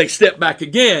they stepped back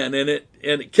again, and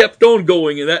it kept on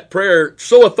going, and that prayer,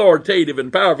 so authoritative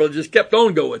and powerful, it just kept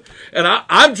on going. And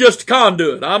I'm just a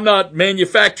conduit. I'm not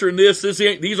manufacturing this.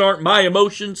 These aren't my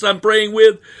emotions I'm praying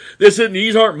with.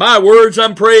 These aren't my words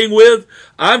I'm praying with.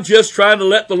 I'm just trying to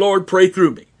let the Lord pray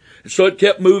through me. And so it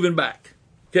kept moving back.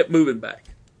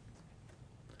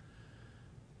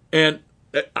 And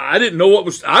I didn't know what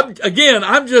was, I'm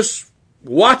just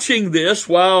watching this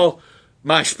while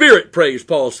my spirit prays,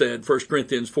 Paul said, 1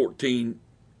 Corinthians 14.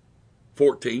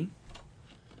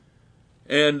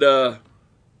 And all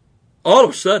of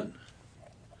a sudden,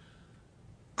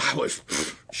 I was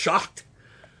shocked.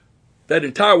 That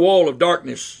entire wall of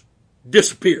darkness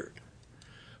disappeared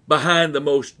behind the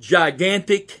most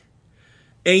gigantic,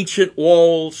 ancient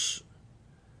walls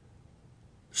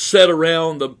set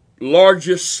around the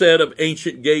largest set of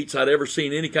ancient gates I'd ever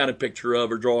seen any kind of picture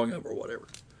of or drawing of or whatever.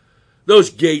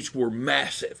 Those gates were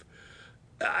massive.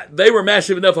 They were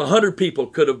massive enough 100 people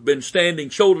could have been standing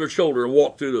shoulder to shoulder and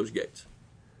walked through those gates.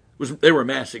 They were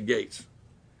massive gates.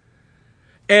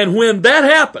 And when that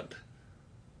happened,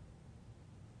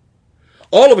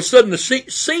 all of a sudden the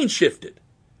scene shifted,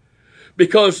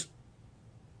 because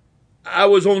I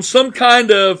was on some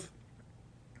kind of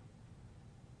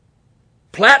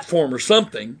platform or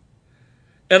something,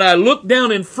 and I looked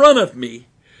down in front of me,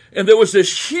 and there was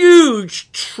this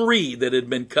huge tree that had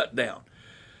been cut down.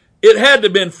 It had to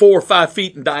have been 4 or 5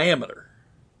 feet in diameter.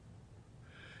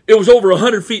 It was over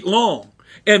 100 feet long,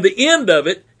 and the end of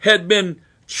it had been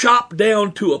chopped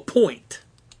down to a point,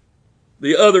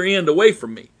 the other end away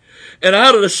from me. And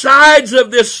out of the sides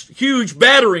of this huge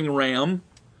battering ram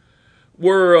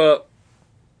were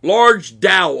large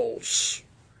dowels,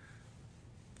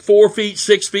 4 feet,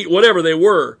 6 feet, whatever they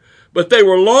were. But they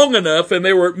were long enough, and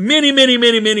there were many, many,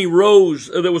 many, many rows.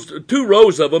 There was 2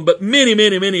 rows of them, but many,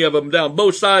 many, many of them down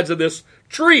both sides of this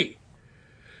tree.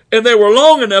 And they were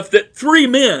long enough that 3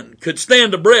 men could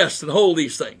stand abreast and hold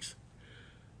these things.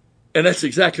 And that's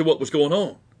exactly what was going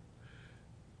on.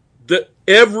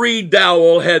 Every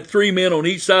dowel had 3 men on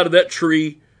each side of that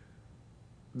tree.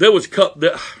 There was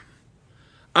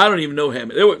I don't even know how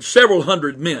many. There were several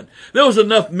hundred men. There was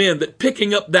enough men that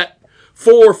picking up that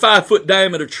 4 or 5 foot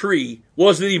diameter tree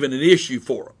wasn't even an issue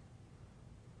for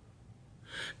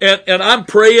them. And I'm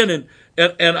praying,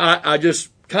 and I just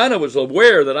kind of was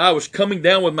aware that I was coming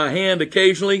down with my hand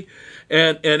occasionally.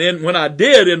 And then when I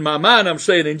did, in my mind, I'm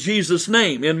saying in Jesus'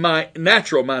 name. In my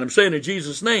natural mind, I'm saying in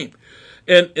Jesus' name.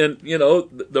 And you know,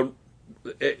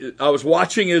 I was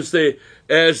watching as the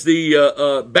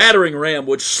battering ram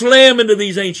would slam into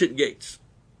these ancient gates.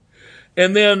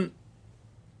 And then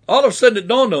all of a sudden it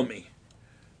dawned on me.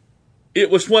 It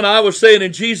was when I was saying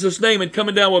in Jesus' name and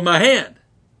coming down with my hand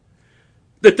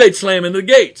that they'd slam into the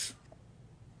gates.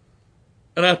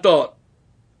 And I thought,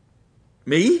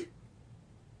 me?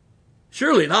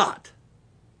 Surely not.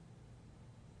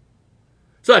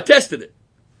 So I tested it.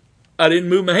 I didn't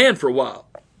move my hand for a while.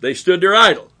 They stood there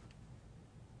idle.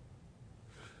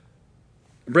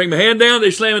 Bring my hand down,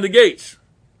 they slam in the gates.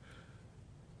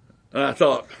 And I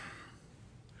thought,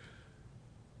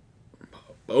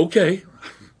 okay,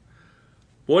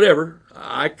 whatever.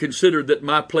 I considered that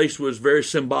my place was very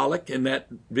symbolic in that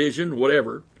vision,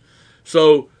 whatever.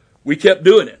 So we kept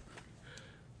doing it.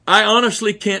 I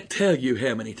honestly can't tell you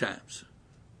how many times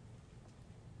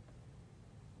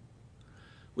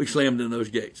we slammed in those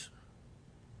gates.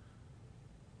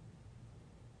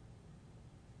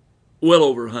 Well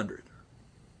over 100.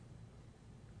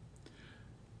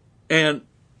 And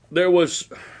there was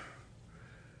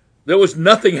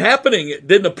nothing happening. It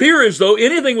didn't appear as though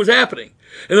anything was happening.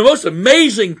 And the most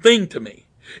amazing thing to me,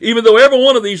 even though every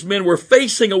one of these men were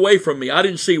facing away from me, I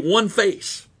didn't see one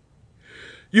face.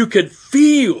 You could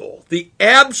feel the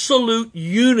absolute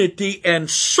unity and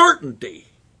certainty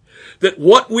that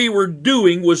what we were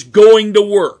doing was going to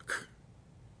work.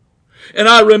 And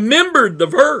I remembered the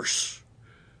verse,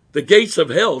 the gates of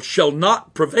hell shall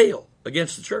not prevail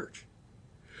against the church.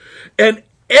 And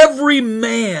every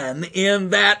man in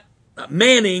that,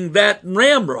 manning that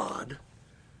ramrod,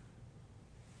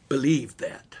 believed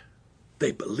that.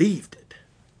 They believed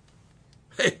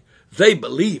it. They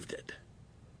believed it.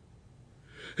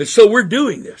 And so we're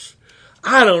doing this.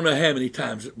 I don't know how many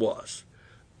times it was.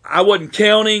 I wasn't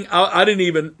counting. I didn't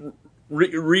even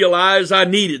realize I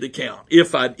needed to count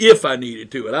if I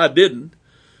needed to, and I didn't.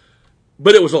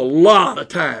 But it was a lot of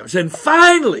times. And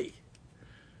finally,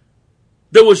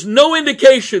 there was no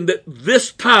indication that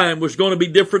this time was going to be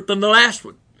different than the last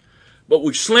one. But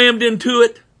we slammed into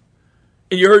it,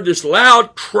 and you heard this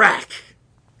loud crack.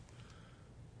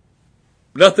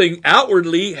 Nothing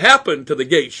outwardly happened to the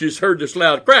gates. You just heard this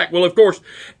loud crack. Well, of course,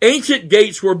 ancient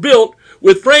gates were built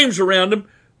with frames around them,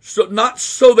 so not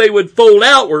so they would fold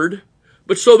outward,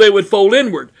 but so they would fold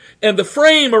inward. And the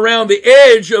frame around the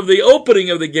edge of the opening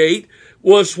of the gate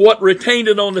was what retained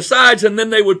it on the sides, and then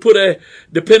they would put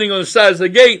depending on the size of the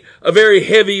gate, a very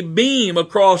heavy beam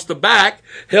across the back,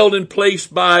 held in place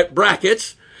by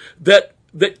brackets that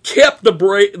kept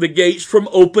the gates from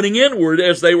opening inward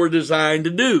as they were designed to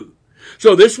do.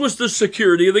 So this was the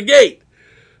security of the gate.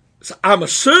 So I'm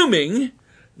assuming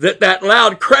that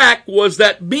loud crack was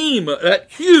that beam, that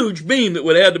huge beam that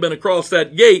would have had to have been across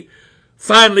that gate,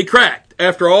 finally cracked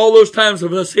after all those times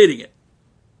of us hitting it.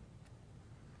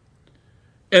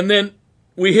 And then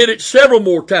we hit it several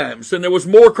more times, and there was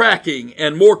more cracking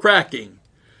and more cracking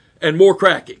and more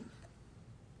cracking.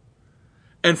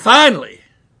 And finally,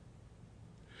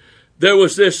 there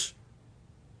was this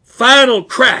final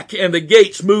crack, and the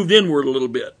gates moved inward a little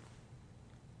bit.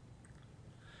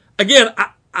 Again,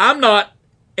 I'm not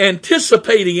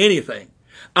anticipating anything.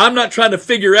 I'm not trying to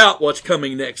figure out what's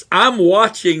coming next. I'm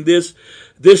watching this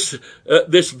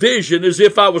vision as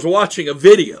if I was watching a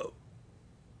video.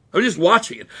 I'm just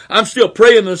watching it. I'm still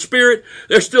praying in the Spirit.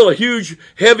 There's still a huge,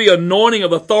 heavy anointing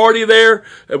of authority there.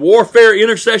 Warfare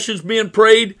intercessions being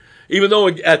prayed, even though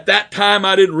at that time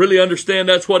I didn't really understand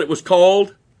that's what it was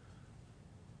called.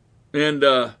 And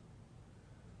all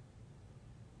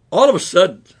of a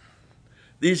sudden,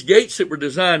 these gates that were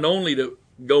designed only to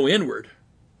go inward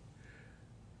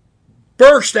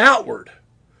burst outward,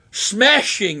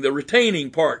 smashing the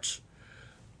retaining parts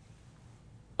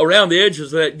around the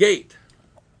edges of that gate.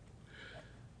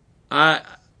 I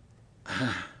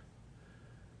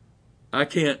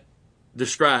can't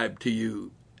describe to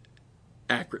you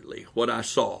accurately what I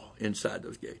saw inside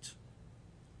those gates.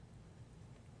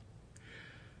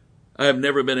 I have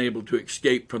never been able to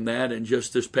escape from that, and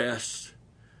just this past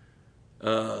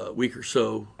week or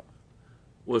so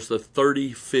was the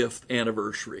 35th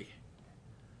anniversary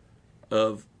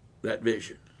of that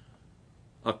vision.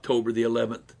 October the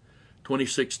 11th,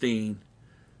 2016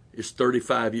 is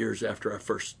 35 years after I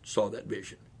first saw that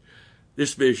vision.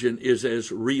 This vision is as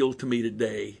real to me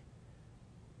today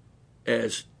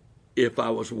as if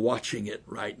I was watching it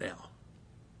right now.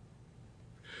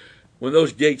 When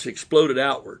those gates exploded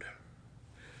outward,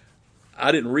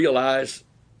 I didn't realize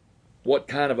what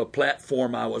kind of a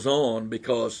platform I was on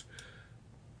because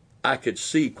I could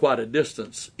see quite a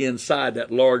distance inside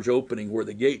that large opening where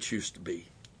the gates used to be.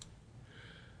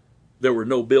 There were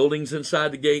no buildings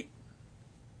inside the gate.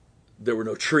 There were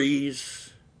no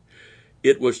trees.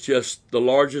 It was just the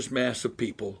largest mass of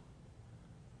people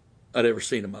I'd ever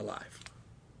seen in my life.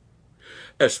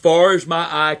 As far as my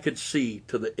eye could see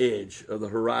to the edge of the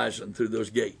horizon through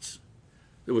those gates,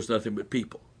 there was nothing but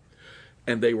people.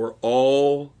 And they were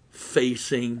all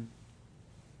facing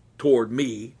toward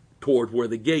me, toward where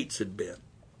the gates had been.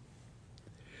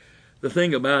 The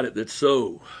thing about it that's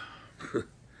so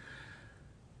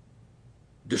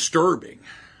disturbing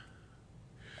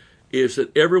is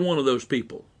that every one of those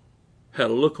people had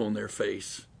a look on their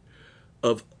face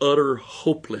of utter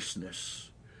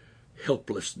hopelessness,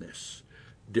 helplessness,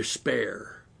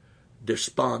 despair,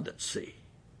 despondency,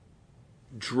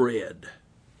 dread.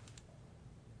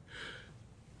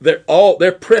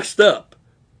 They're pressed up,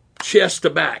 chest to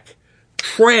back,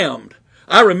 crammed.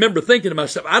 I remember thinking to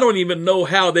myself, I don't even know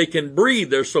how they can breathe.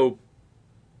 They're so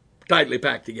tightly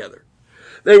packed together.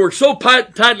 They were so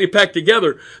tightly packed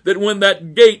together that when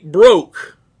that gate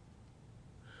broke,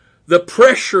 the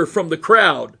pressure from the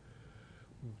crowd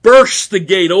burst the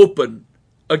gate open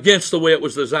against the way it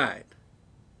was designed.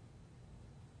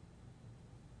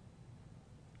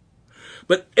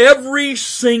 But every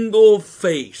single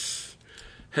face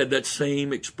had that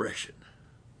same expression.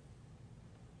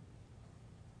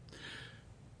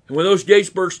 And when those gates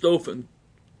burst open,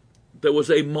 there was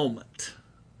a moment,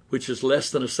 which is less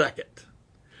than a second.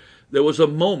 There was a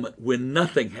moment when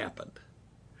nothing happened.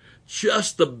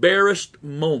 Just the barest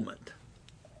moment.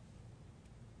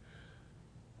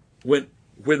 When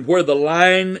where the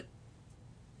line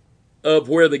of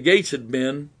where the gates had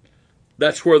been,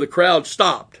 that's where the crowd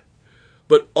stopped.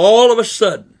 But all of a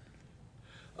sudden,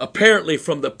 apparently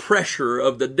from the pressure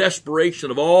of the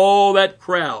desperation of all that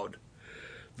crowd,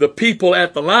 the people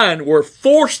at the line were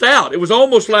forced out. It was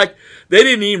almost like they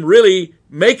didn't even really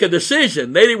make a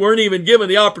decision. They weren't even given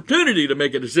the opportunity to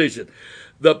make a decision.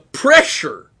 The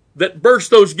pressure that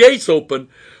burst those gates open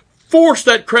forced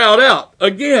that crowd out.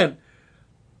 Again,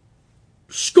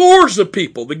 scores of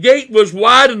people. The gate was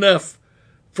wide enough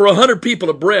for 100 people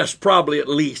abreast, probably at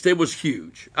least. It was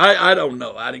huge. I don't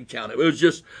know. I didn't count it. It was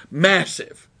just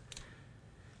massive.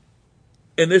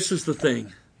 And this is the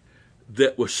thing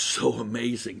that was so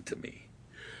amazing to me.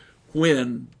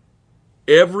 When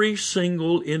every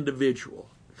single individual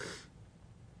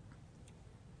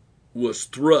was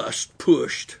thrust,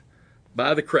 pushed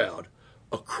by the crowd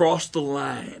across the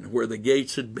line where the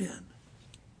gates had been,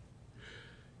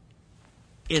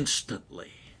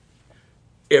 instantly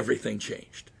everything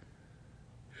changed.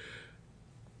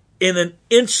 In an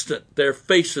instant, their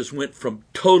faces went from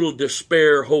total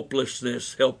despair,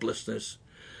 hopelessness, helplessness,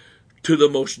 to the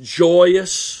most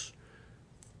joyous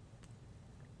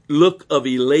look of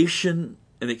elation,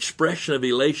 an expression of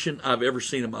elation I've ever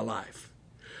seen in my life.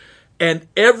 And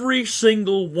every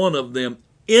single one of them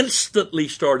instantly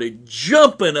started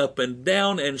jumping up and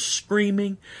down and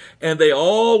screaming, and they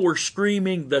all were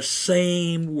screaming the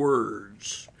same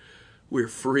words. We're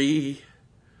free,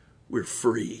 we're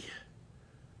free,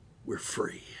 we're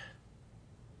free.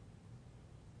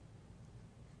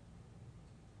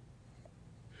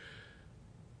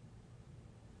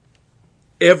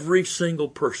 Every single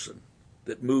person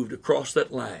that moved across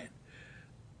that line,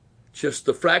 just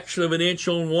the fraction of an inch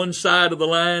on one side of the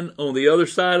line, on the other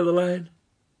side of the line,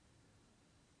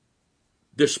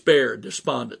 despair,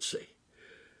 despondency.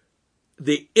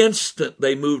 The instant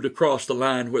they moved across the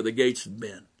line where the gates had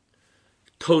been,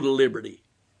 total liberty,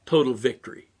 total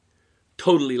victory,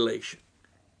 total elation.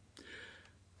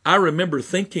 I remember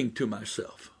thinking to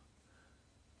myself,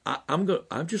 I'm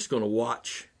just going to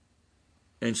watch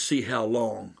and see how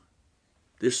long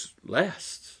this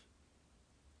lasts.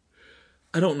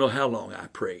 I don't know how long I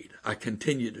prayed. I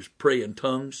continued to pray in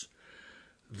tongues.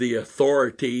 The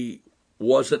authority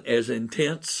wasn't as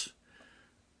intense.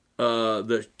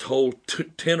 The whole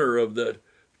tenor of the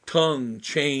tongue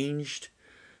changed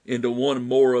into one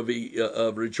more of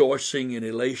rejoicing and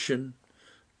elation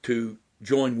to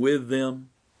join with them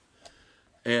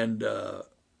and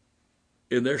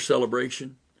in their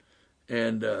celebration.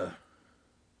 And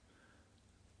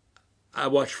I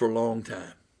watched for a long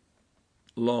time.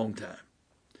 Long time.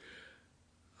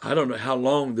 I don't know how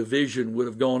long the vision would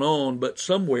have gone on, but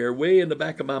somewhere way in the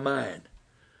back of my mind,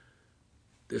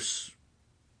 this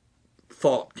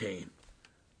thought came.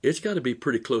 It's got to be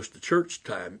pretty close to church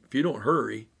time. If you don't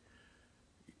hurry,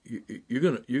 you're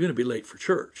gonna be late for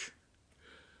church.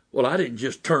 Well, I didn't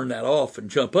just turn that off and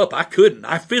jump up. I couldn't.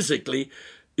 I physically,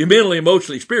 mentally,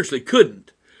 emotionally, spiritually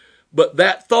couldn't. But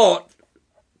that thought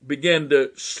began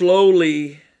to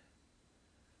slowly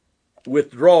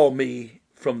withdraw me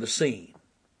from the scene.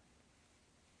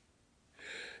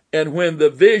 And when the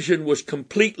vision was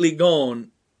completely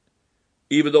gone,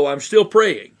 even though I'm still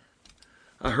praying,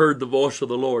 I heard the voice of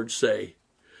the Lord say,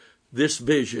 this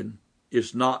vision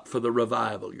is not for the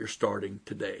revival you're starting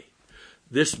today.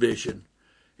 This vision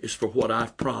is for what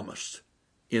I've promised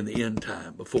in the end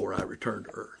time before I return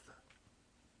to earth.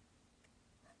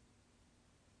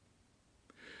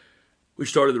 We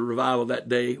started the revival that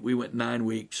day. We went 9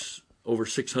 weeks. Over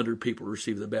 600 people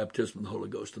received the baptism of the Holy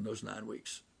Ghost in those 9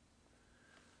 weeks.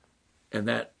 And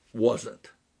that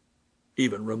wasn't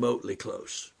even remotely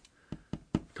close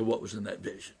to to what was in that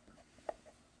vision.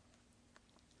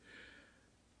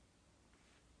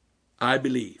 I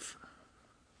believe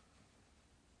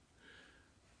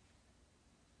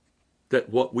that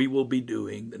what we will be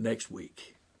doing the next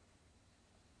week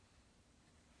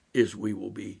is we will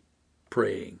be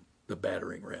praying the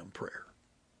battering ram prayer.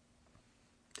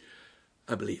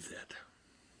 I believe that.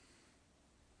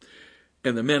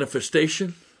 And the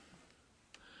manifestation,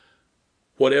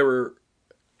 whatever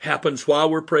happens while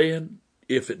we're praying,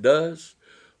 if it does,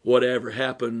 whatever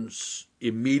happens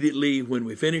immediately when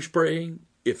we finish praying,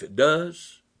 if it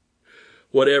does,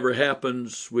 whatever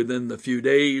happens within the few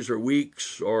days or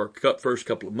weeks or first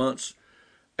couple of months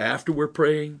after we're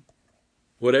praying,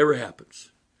 whatever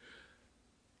happens,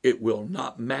 it will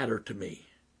not matter to me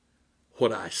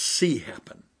what I see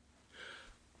happen.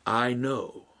 I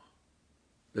know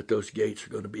that those gates are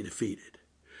going to be defeated,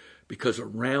 because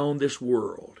around this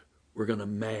world we're going to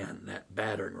man that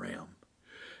battering ram,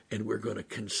 and we're going to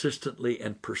consistently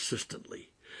and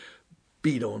persistently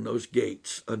beat on those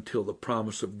gates until the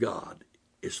promise of God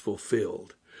is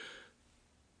fulfilled.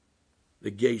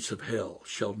 The gates of hell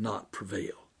shall not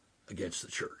prevail against the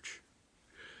church.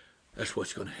 That's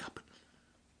what's going to happen.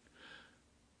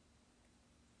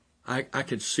 I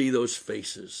can see those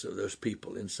faces of those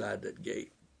people inside that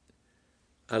gate.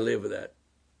 I live with that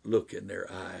look in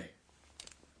their eye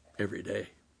every day.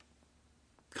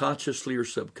 Consciously or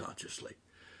subconsciously,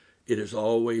 it is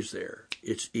always there.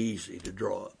 It's easy to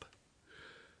draw up.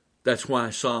 That's why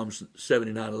Psalms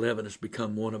 79:11 has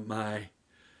become one of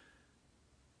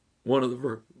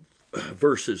the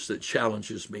verses that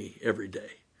challenges me every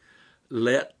day.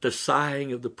 Let the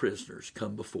sighing of the prisoners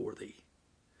come before thee.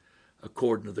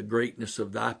 According to the greatness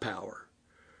of thy power,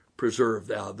 preserve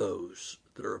thou those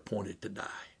that are appointed to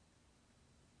die.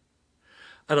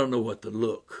 I don't know what the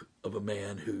look of a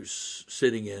man who's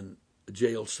sitting in a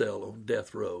jail cell on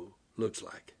death row looks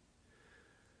like.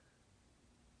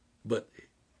 But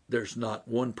there's not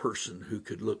one person who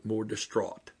could look more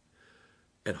distraught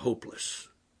and hopeless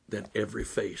than every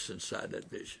face inside that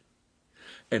vision.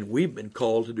 And we've been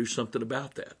called to do something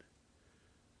about that.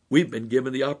 We've been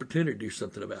given the opportunity to do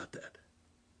something about that.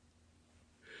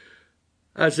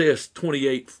 Isaiah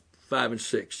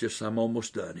 28:5-6, I'm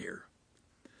almost done here,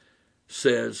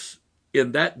 says,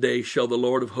 in that day shall the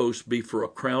Lord of hosts be for a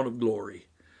crown of glory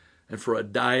and for a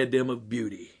diadem of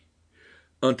beauty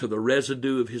unto the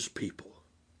residue of his people,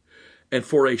 and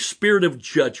for a spirit of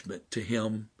judgment to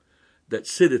him that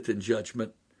sitteth in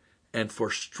judgment, and for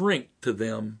strength to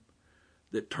them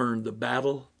that turn the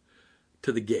battle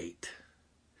to the gate.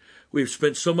 We've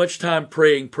spent so much time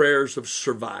praying prayers of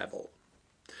survival.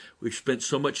 We've spent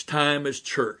so much time as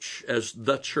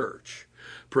the church,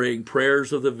 praying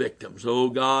prayers of the victims. Oh,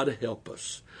 God, help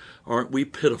us. Aren't we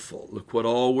pitiful? Look what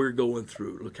all we're going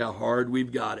through. Look how hard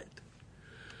we've got it.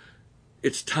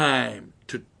 It's time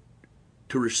to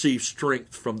receive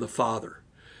strength from the Father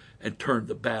and turn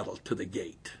the battle to the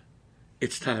gate.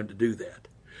 It's time to do that,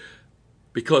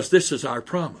 because this is our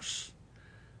promise.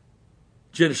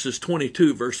 Genesis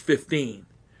 22, verse 15.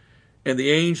 And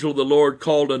the angel of the Lord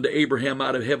called unto Abraham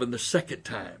out of heaven the second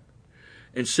time,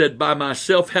 and said, By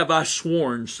myself have I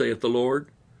sworn, saith the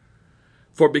Lord,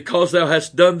 for because thou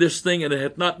hast done this thing, and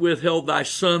hast not withheld thy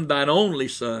son, thine only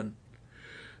son,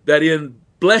 that in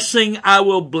blessing I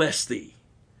will bless thee,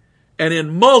 and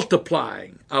in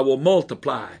multiplying I will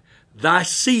multiply thy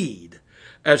seed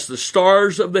as the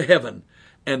stars of the heaven,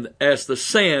 and as the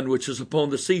sand which is upon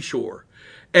the seashore.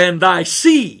 And thy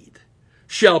seed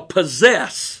shall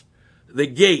possess the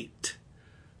gate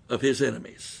of his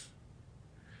enemies.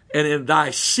 And in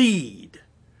thy seed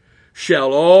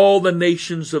shall all the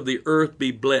nations of the earth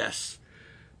be blessed,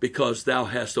 because thou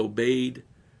hast obeyed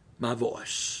my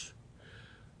voice.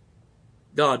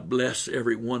 God bless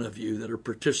every one of you that are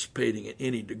participating in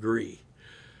any degree,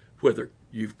 whether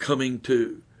you're coming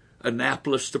to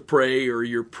Annapolis to pray, or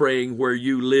you're praying where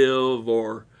you live,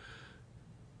 or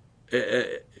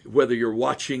whether you're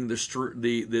watching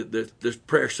the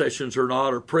prayer sessions or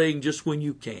not, or praying just when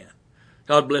you can.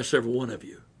 God bless every one of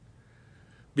you,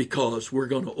 because we're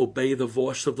going to obey the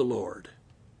voice of the Lord.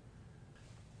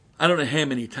 I don't know how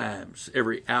many times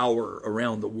every hour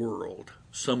around the world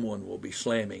someone will be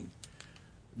slamming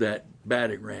that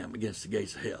battering ram against the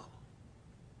gates of hell.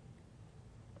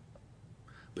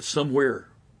 But somewhere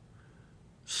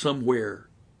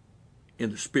in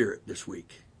the spirit this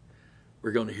week,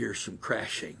 we're going to hear some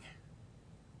crashing.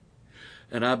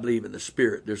 And I believe in the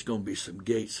spirit there's going to be some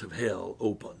gates of hell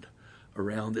opened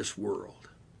around this world.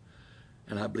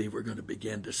 And I believe we're going to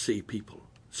begin to see people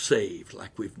saved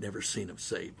like we've never seen them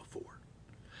saved before.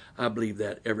 I believe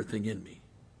that, everything in me.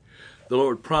 The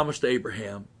Lord promised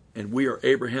Abraham And we are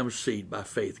Abraham's seed by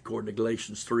faith, according to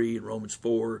Galatians 3 and Romans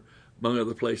 4, among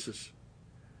other places.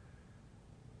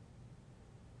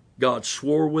 God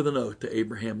swore with an oath to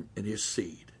Abraham and his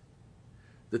seed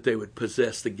that they would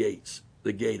possess the gate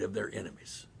of their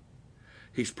enemies.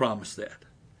 He's promised that.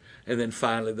 And then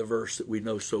finally, the verse that we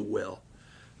know so well.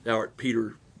 Thou art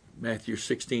Peter, Matthew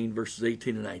 16, verses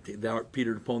 18 and 19. Thou art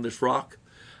Peter, upon this rock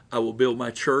I will build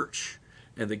my church,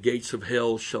 and the gates of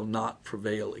hell shall not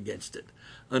prevail against it.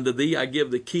 Unto thee I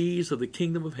give the keys of the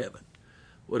kingdom of heaven.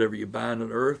 Whatever you bind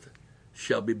on earth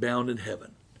shall be bound in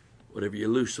heaven. Whatever you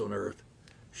loose on earth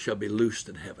shall be loosed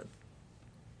in heaven.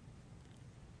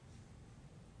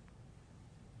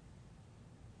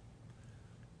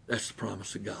 That's the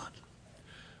promise of God.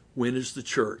 When is the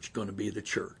church going to be the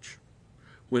church?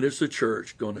 When is the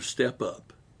church going to step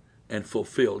up and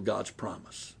fulfill God's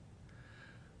promise?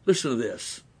 Listen to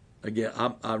this. Again,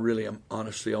 I really am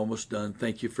honestly almost done.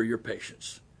 Thank you for your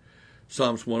patience.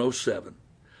 Psalms 107.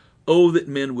 Oh, that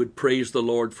men would praise the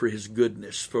Lord for his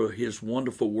goodness, for his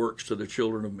wonderful works to the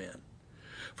children of men.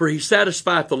 For he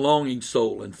satisfieth the longing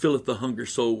soul and filleth the hungry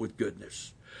soul with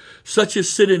goodness. Such as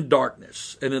sit in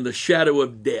darkness and in the shadow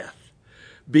of death,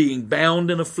 being bound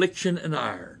in affliction and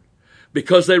iron,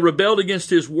 because they rebelled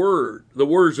against his word, the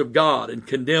words of God, and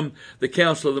condemned the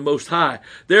counsel of the Most High.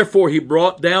 Therefore he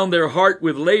brought down their heart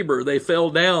with labor. They fell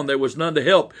down, there was none to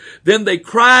help. Then they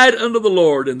cried unto the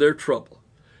Lord in their trouble,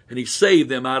 and he saved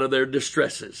them out of their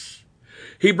distresses.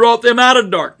 He brought them out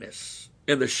of darkness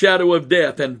and the shadow of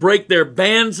death, and brake their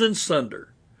bands in sunder.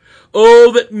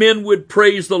 Oh, that men would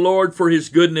praise the Lord for his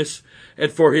goodness and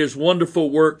for his wonderful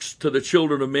works to the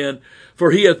children of men.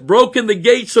 For he hath broken the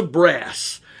gates of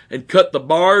brass and cut the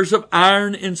bars of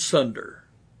iron in sunder.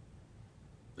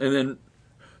 And then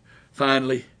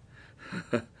finally,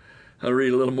 I'll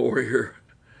read a little more here.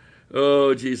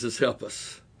 Oh, Jesus, help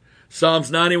us.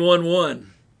 Psalms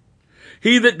 91:1.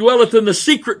 He that dwelleth in the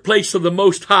secret place of the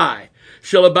Most High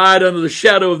shall abide under the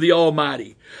shadow of the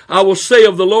Almighty. I will say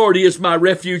of the Lord, he is my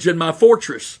refuge and my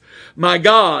fortress. My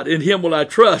God, in him will I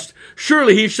trust.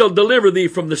 Surely he shall deliver thee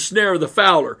from the snare of the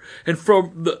fowler and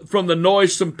from the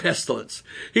noisome pestilence.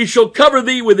 He shall cover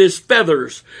thee with his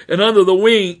feathers, and under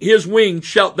his wing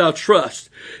shalt thou trust.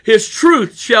 His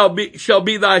truth shall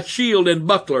be thy shield and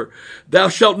buckler. Thou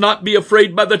shalt not be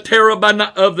afraid by the terror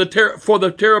for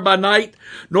the terror by night,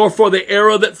 nor for the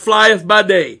arrow that flieth by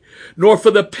day, nor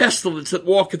for the pestilence that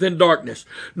walketh in darkness,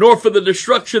 nor for the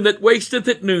destruction that wasteth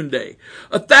at noonday.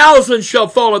 1,000 shall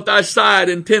fall at thy side,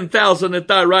 and 10,000 at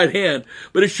thy right hand,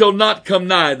 but it shall not come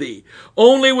nigh thee.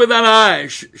 Only with thine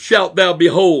eyes shalt thou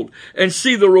behold, and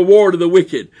see the reward of the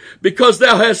wicked, because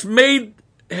thou hast made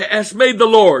the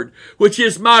Lord, which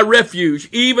is my refuge,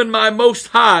 even my Most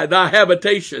High, thy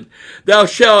habitation. There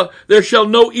shall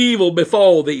no evil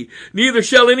befall thee, neither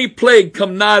shall any plague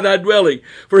come nigh thy dwelling.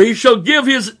 For he shall give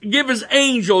his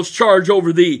angels charge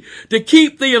over thee, to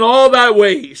keep thee in all thy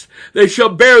ways. They shall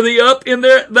bear thee up in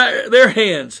their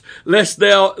hands, lest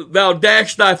thou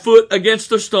dash thy foot against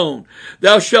a stone.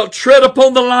 Thou shalt tread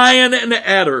upon the lion and the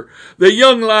adder, the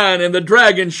young lion and the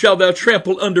dragon shall thou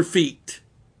trample under feet.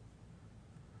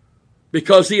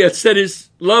 Because he hath set his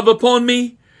love upon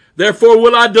me, therefore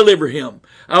will I deliver him.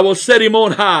 I will set him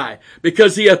on high,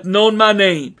 because he hath known my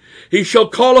name. He shall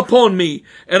call upon me,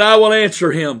 and I will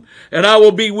answer him, and I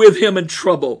will be with him in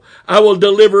trouble. I will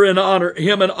deliver and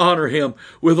honor him.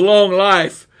 With long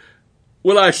life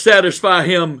will I satisfy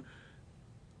him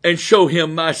and show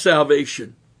him my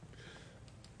salvation.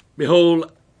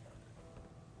 Behold,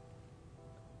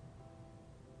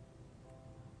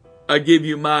 I give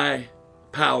you my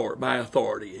power, my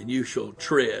authority, and you shall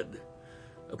tread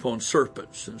upon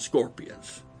serpents and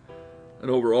scorpions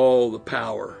and over all the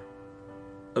power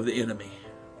of the enemy.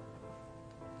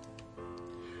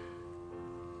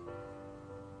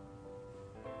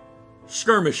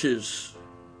 Skirmishes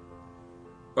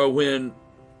are when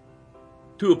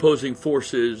two opposing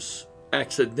forces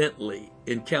accidentally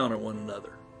encounter one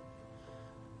another.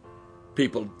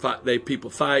 People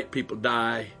fight, people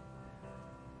die,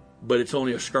 but it's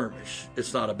only a skirmish.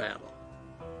 It's not a battle.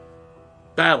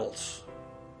 Battles,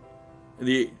 in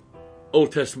the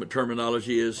Old Testament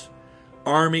terminology, is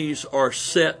armies are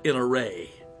set in array.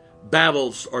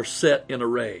 Battles are set in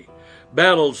array.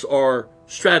 Battles are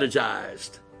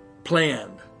strategized,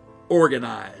 planned,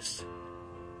 organized.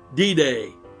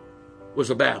 D-Day was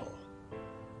a battle.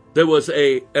 There was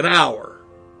an hour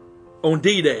on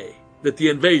D-Day that the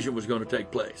invasion was going to take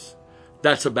place.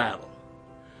 That's a battle.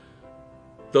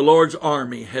 The Lord's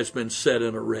army has been set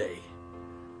in array.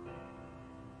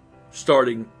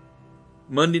 Starting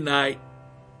Monday night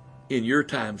in your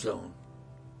time zone,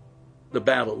 the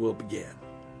battle will begin.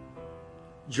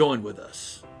 Join with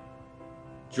us.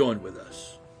 Join with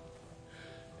us.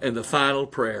 And the final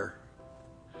prayer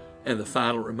and the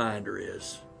final reminder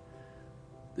is,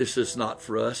 this is not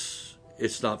for us.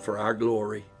 It's not for our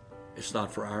glory. It's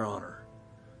not for our honor.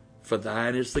 For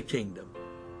thine is the kingdom,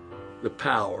 the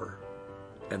power,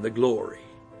 and the glory.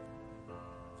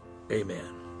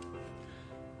 Amen.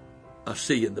 I'll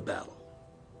see you in the battle.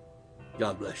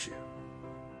 God bless you.